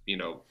 it's,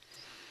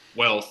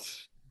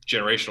 wealth,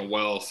 generational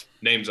wealth,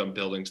 names on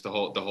buildings, the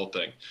whole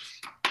thing.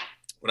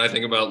 When I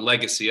think about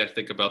legacy, I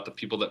think about the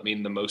people that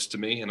mean the most to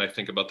me, and I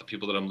think about the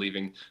people that I'm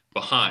leaving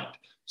behind.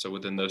 So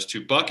within those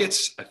 2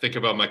 buckets, I think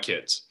about my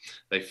kids.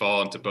 They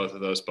fall into both of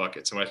those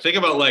buckets. And when I think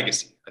about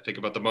legacy, I think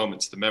about the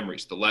moments, the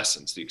memories, the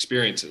lessons, the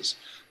experiences,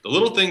 the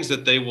little things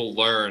that they will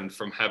learn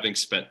from having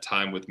spent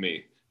time with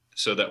me,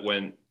 so that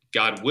when,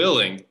 God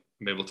willing,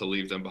 I'm able to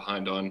leave them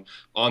behind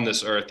on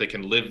this earth, they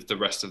can live the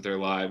rest of their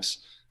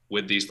lives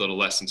with these little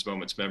lessons,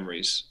 moments,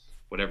 memories,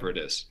 whatever it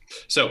is.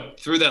 So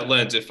through that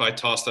lens, if I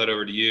toss that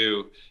over to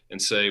you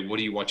and say, what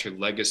do you want your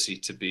legacy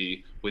to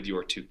be with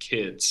your 2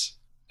 kids?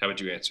 How would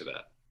you answer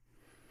that?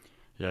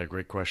 Yeah,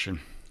 great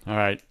question. All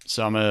right,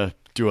 so I'm going to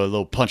do a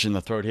little punch in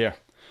the throat here.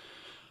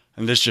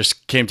 And this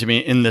just came to me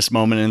in this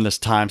moment, in this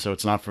time, so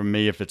it's not for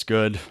me if it's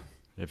good.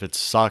 If it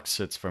sucks,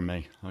 it's for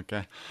me,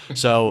 okay?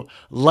 So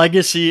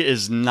legacy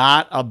is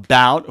not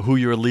about who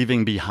you're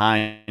leaving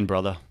behind,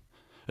 brother.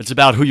 It's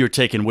about who you're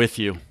taking with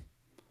you.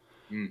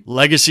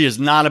 Legacy is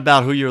not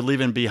about who you're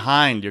leaving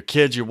behind, your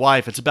kids, your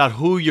wife. It's about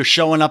who you're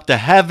showing up to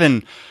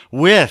heaven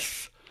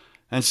with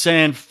and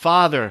saying,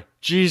 Father,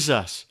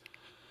 Jesus,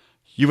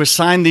 you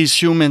assigned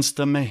these humans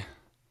to me.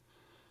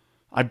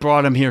 I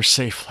brought them here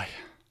safely.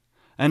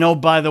 And oh,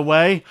 by the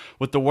way,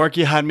 with the work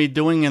you had me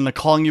doing and the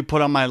calling you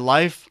put on my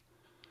life,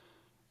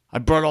 I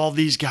brought all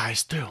these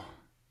guys too.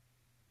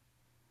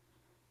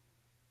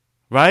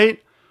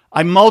 Right?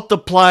 I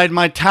multiplied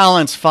my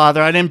talents,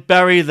 Father. I didn't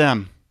bury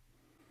them.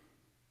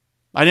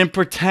 I didn't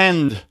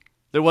pretend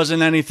there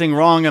wasn't anything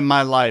wrong in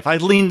my life. I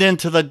leaned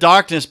into the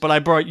darkness, but I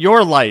brought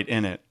your light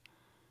in it.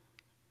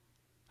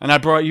 And I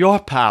brought your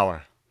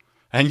power.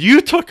 And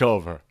you took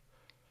over.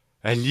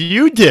 And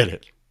you did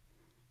it.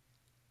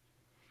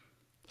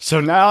 So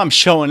now I'm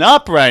showing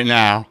up right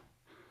now,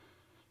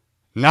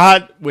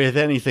 not with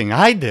anything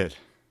I did,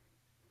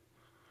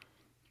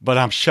 but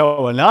I'm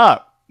showing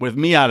up with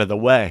me out of the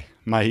way,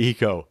 my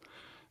ego,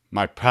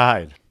 my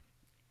pride.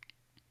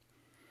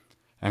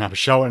 And I'm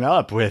showing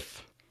up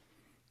with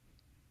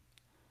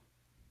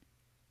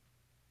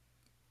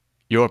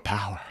your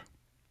power,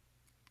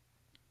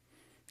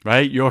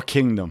 right? Your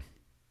kingdom.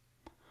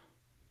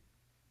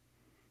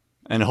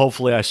 And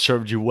hopefully I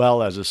served you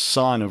well as a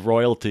son of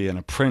royalty and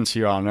a prince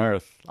here on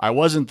earth. I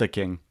wasn't the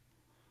king.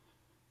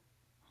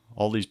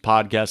 All these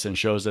podcasts and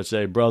shows that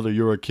say, brother,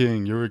 you're a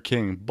king, you're a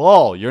king.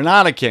 Bull, you're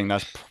not a king.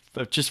 That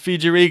just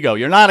feeds your ego.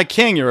 You're not a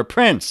king, you're a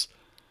prince.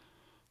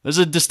 There's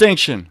a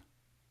distinction.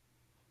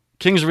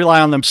 Kings rely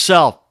on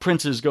themselves.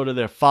 Princes go to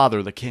their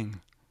father, the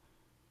king.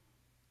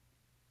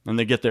 And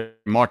they get their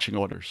marching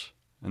orders.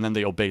 And then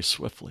they obey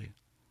swiftly.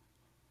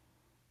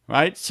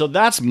 Right? So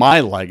that's my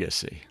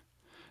legacy.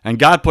 And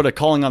God put a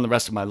calling on the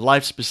rest of my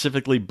life,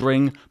 specifically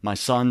bring my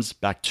sons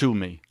back to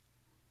me.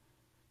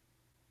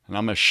 And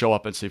I'm going to show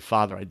up and say,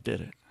 Father, I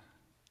did it.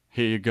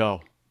 Here you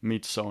go.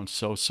 Meet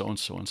so-and-so,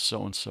 so-and-so, and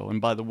so-and-so.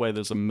 And by the way,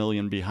 there's 1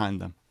 million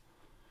behind them.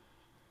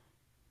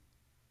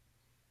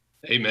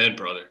 Amen,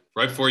 brother.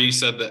 Right before you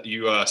said that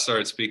you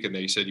started speaking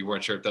there, you said you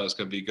weren't sure if that was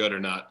going to be good or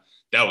not.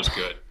 That was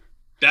good.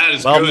 That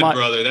is good,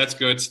 brother. That's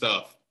good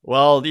stuff.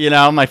 Well,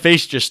 my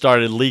face just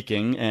started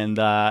leaking, and,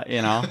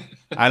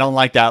 I don't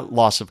like that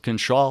loss of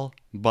control.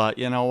 But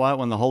you know what?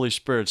 When the Holy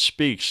Spirit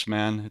speaks,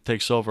 man, it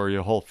takes over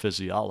your whole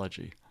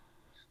physiology.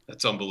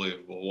 That's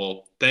unbelievable.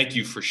 Well, thank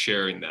you for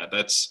sharing that.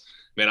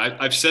 Man,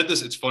 I've said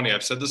this. It's funny.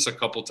 I've said this a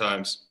couple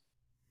times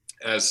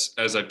as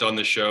I've done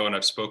the show and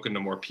I've spoken to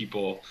more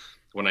people.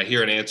 When I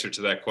hear an answer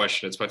to that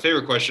question, it's my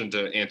favorite question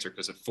to answer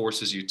because it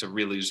forces you to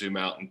really zoom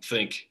out and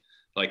think,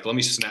 like, let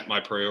me snap my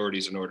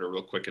priorities in order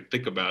real quick and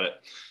think about it.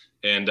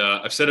 And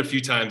I've said a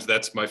few times,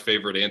 that's my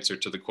favorite answer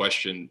to the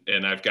question.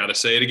 And I've got to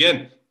say it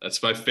again.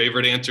 That's my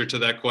favorite answer to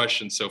that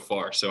question so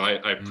far. So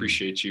I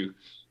appreciate you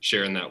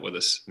sharing that with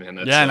us, man.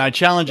 And I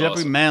challenge awesome.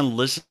 every man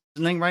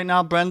listening right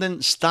now,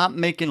 Brendan, stop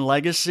making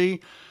legacy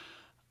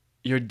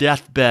your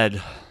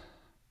deathbed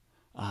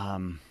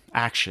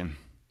action,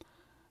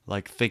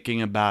 like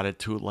thinking about it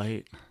too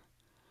late.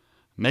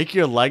 Make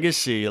your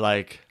legacy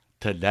like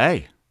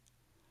today.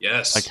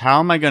 Yes. Like, how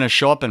am I going to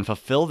show up and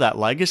fulfill that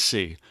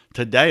legacy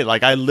today?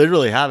 Like, I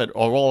literally have it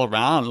all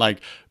around.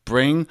 Like,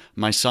 bring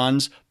my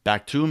sons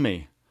back to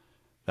me.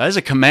 That is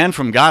a command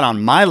from God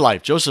on my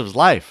life, Joseph's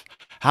life.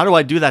 How do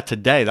I do that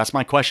today? That's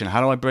my question. How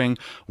do I bring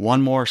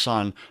one more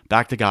son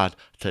back to God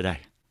today?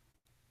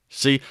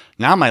 See,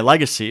 now my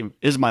legacy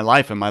is my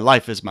life, and my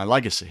life is my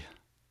legacy.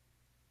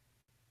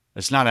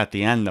 It's not at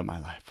the end of my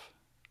life.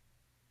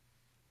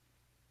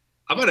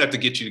 I might have to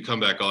get you to come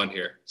back on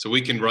here so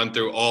we can run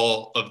through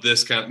all of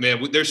this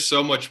man. There's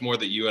so much more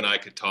that you and I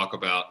could talk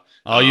about.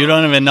 Oh, you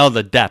don't even know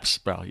the depths,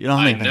 bro. You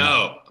don't even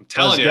know. I'm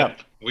telling you.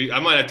 I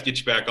might have to get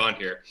you back on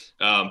here.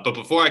 But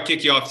before I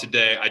kick you off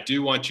today, I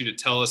do want you to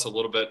tell us a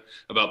little bit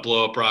about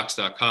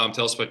blowuprocks.com.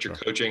 Tell us about your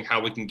coaching,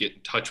 how we can get in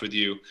touch with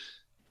you.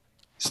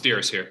 Steer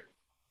us here.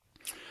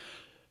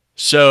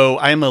 So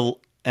I'm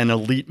an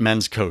elite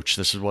men's coach.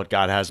 This is what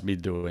God has me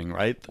doing,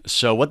 right?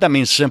 So what that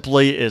means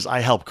simply is I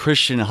help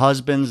Christian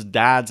husbands,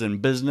 dads,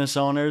 and business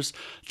owners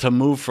to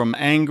move from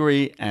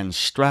angry and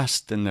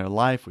stressed in their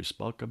life, we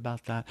spoke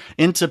about that,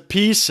 into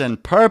peace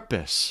and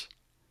purpose.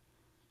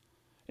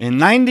 In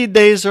 90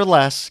 days or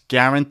less,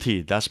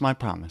 guaranteed. That's my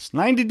promise.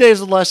 90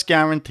 days or less,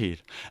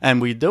 guaranteed.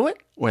 And we do it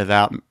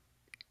without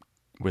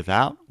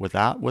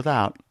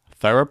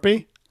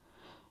therapy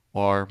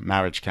or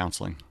marriage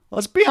counseling.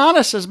 Let's be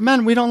honest, as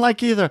men, we don't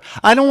like either.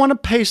 I don't want to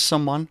pay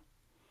someone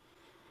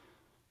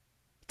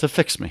to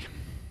fix me.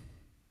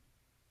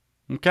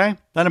 Okay?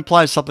 That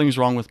implies something's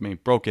wrong with me.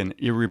 Broken,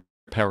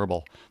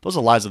 irreparable. Those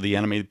are lies of the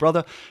enemy.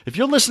 Brother, if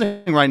you're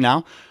listening right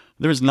now,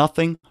 there is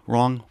nothing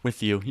wrong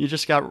with you. You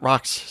just got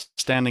rocks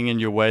standing in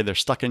your way. They're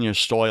stuck in your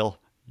soil.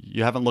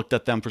 You haven't looked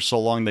at them for so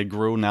long. They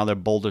grew. Now they're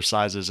boulder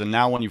sizes. And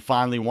now when you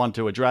finally want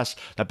to address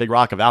that big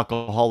rock of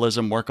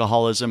alcoholism,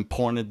 workaholism,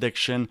 porn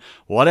addiction,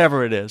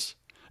 whatever it is,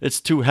 it's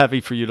too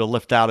heavy for you to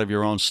lift out of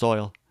your own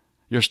soil.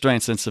 Your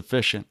strength's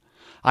insufficient.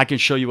 I can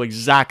show you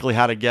exactly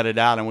how to get it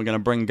out, and we're going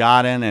to bring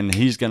God in, and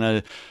His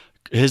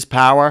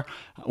power,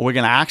 we're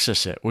going to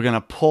access it. We're going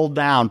to pull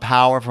down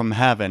power from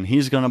heaven.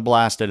 He's going to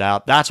blast it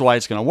out. That's why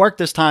it's going to work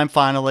this time,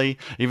 finally,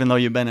 even though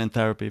you've been in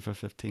therapy for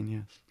 15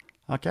 years.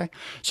 Okay?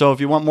 So if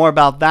you want more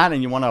about that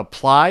and you want to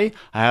apply,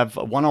 I have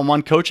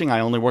one-on-one coaching. I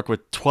only work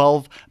with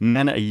 12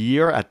 men a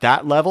year at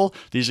that level.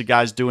 These are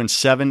guys doing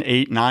 7,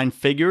 8, 9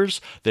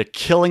 figures. They're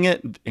killing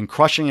it and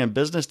crushing in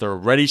business. They're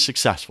already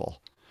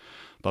successful.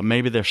 But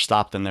maybe they're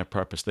stopped in their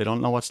purpose. They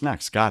don't know what's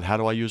next. God, how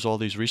do I use all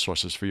these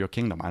resources for your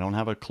kingdom? I don't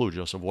have a clue,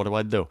 Joseph. What do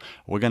I do?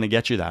 We're going to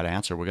get you that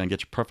answer. We're going to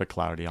get you perfect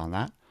clarity on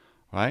that,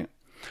 right?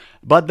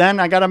 But then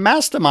I got a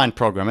mastermind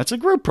program. It's a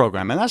group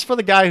program, and that's for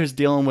the guy who's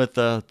dealing with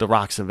the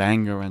rocks of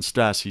anger and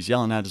stress. He's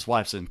yelling at his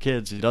wife and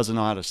kids. He doesn't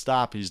know how to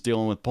stop. He's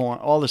dealing with porn,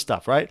 all this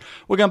stuff, right?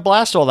 We're going to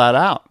blast all that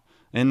out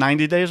in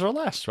 90 days or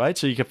less, right?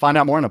 So you can find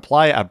out more and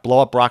apply at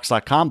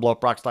blowuprocks.com,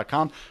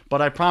 blowuprocks.com.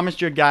 But I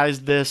promised you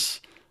guys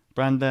this,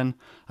 Brendan.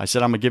 I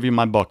said I'm going to give you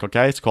my book,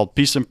 okay? It's called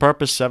Peace and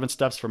Purpose, 7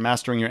 Steps for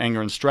Mastering Your Anger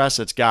and Stress.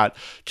 It's got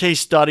case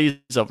studies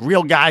of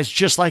real guys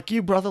just like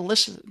you, brother.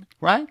 Listen,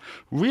 right?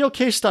 Real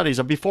case studies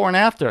of before and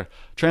after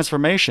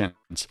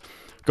transformations.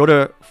 Go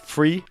to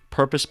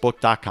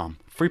freepurposebook.com,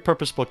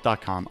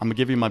 freepurposebook.com. I'm going to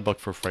give you my book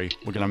for free.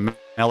 We're going to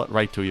mail it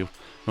right to you,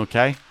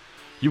 okay?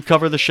 You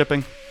cover the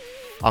shipping.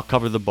 I'll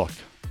cover the book.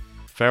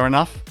 Fair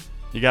enough?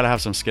 You got to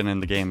have some skin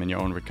in the game in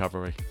your own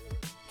recovery.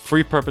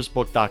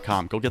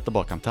 freepurposebook.com. Go get the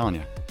book. I'm telling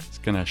you.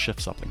 Going to shift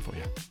something for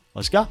you.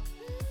 Let's go.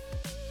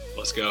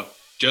 Let's go.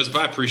 Joseph,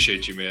 I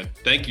appreciate you, man.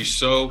 Thank you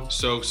so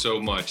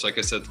much. Like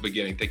I said at the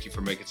beginning, thank you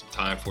for making some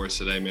time for us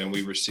today, man.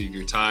 We receive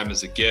your time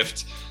as a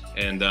gift.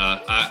 And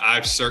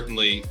I've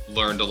certainly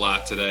learned a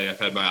lot today. I've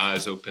had my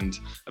eyes opened.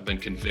 I've been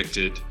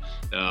convicted.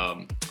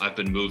 I've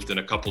been moved in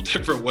a couple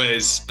different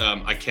ways.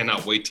 I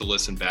cannot wait to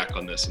listen back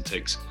on this and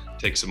take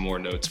some more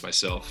notes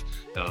myself.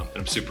 And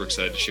I'm super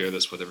excited to share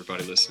this with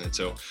everybody listening.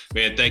 So,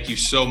 man, thank you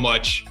so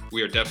much.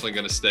 We are definitely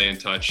going to stay in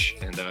touch.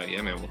 And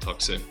yeah, man, we'll talk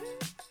soon.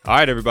 All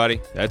right,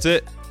 everybody. That's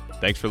it.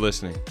 Thanks for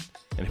listening.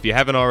 And if you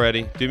haven't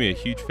already, do me a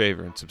huge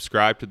favor and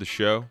subscribe to the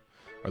show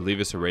or leave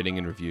us a rating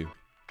and review.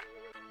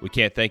 We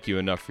can't thank you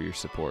enough for your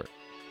support.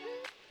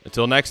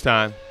 Until next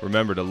time,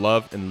 remember to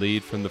love and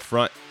lead from the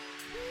front.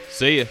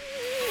 See ya.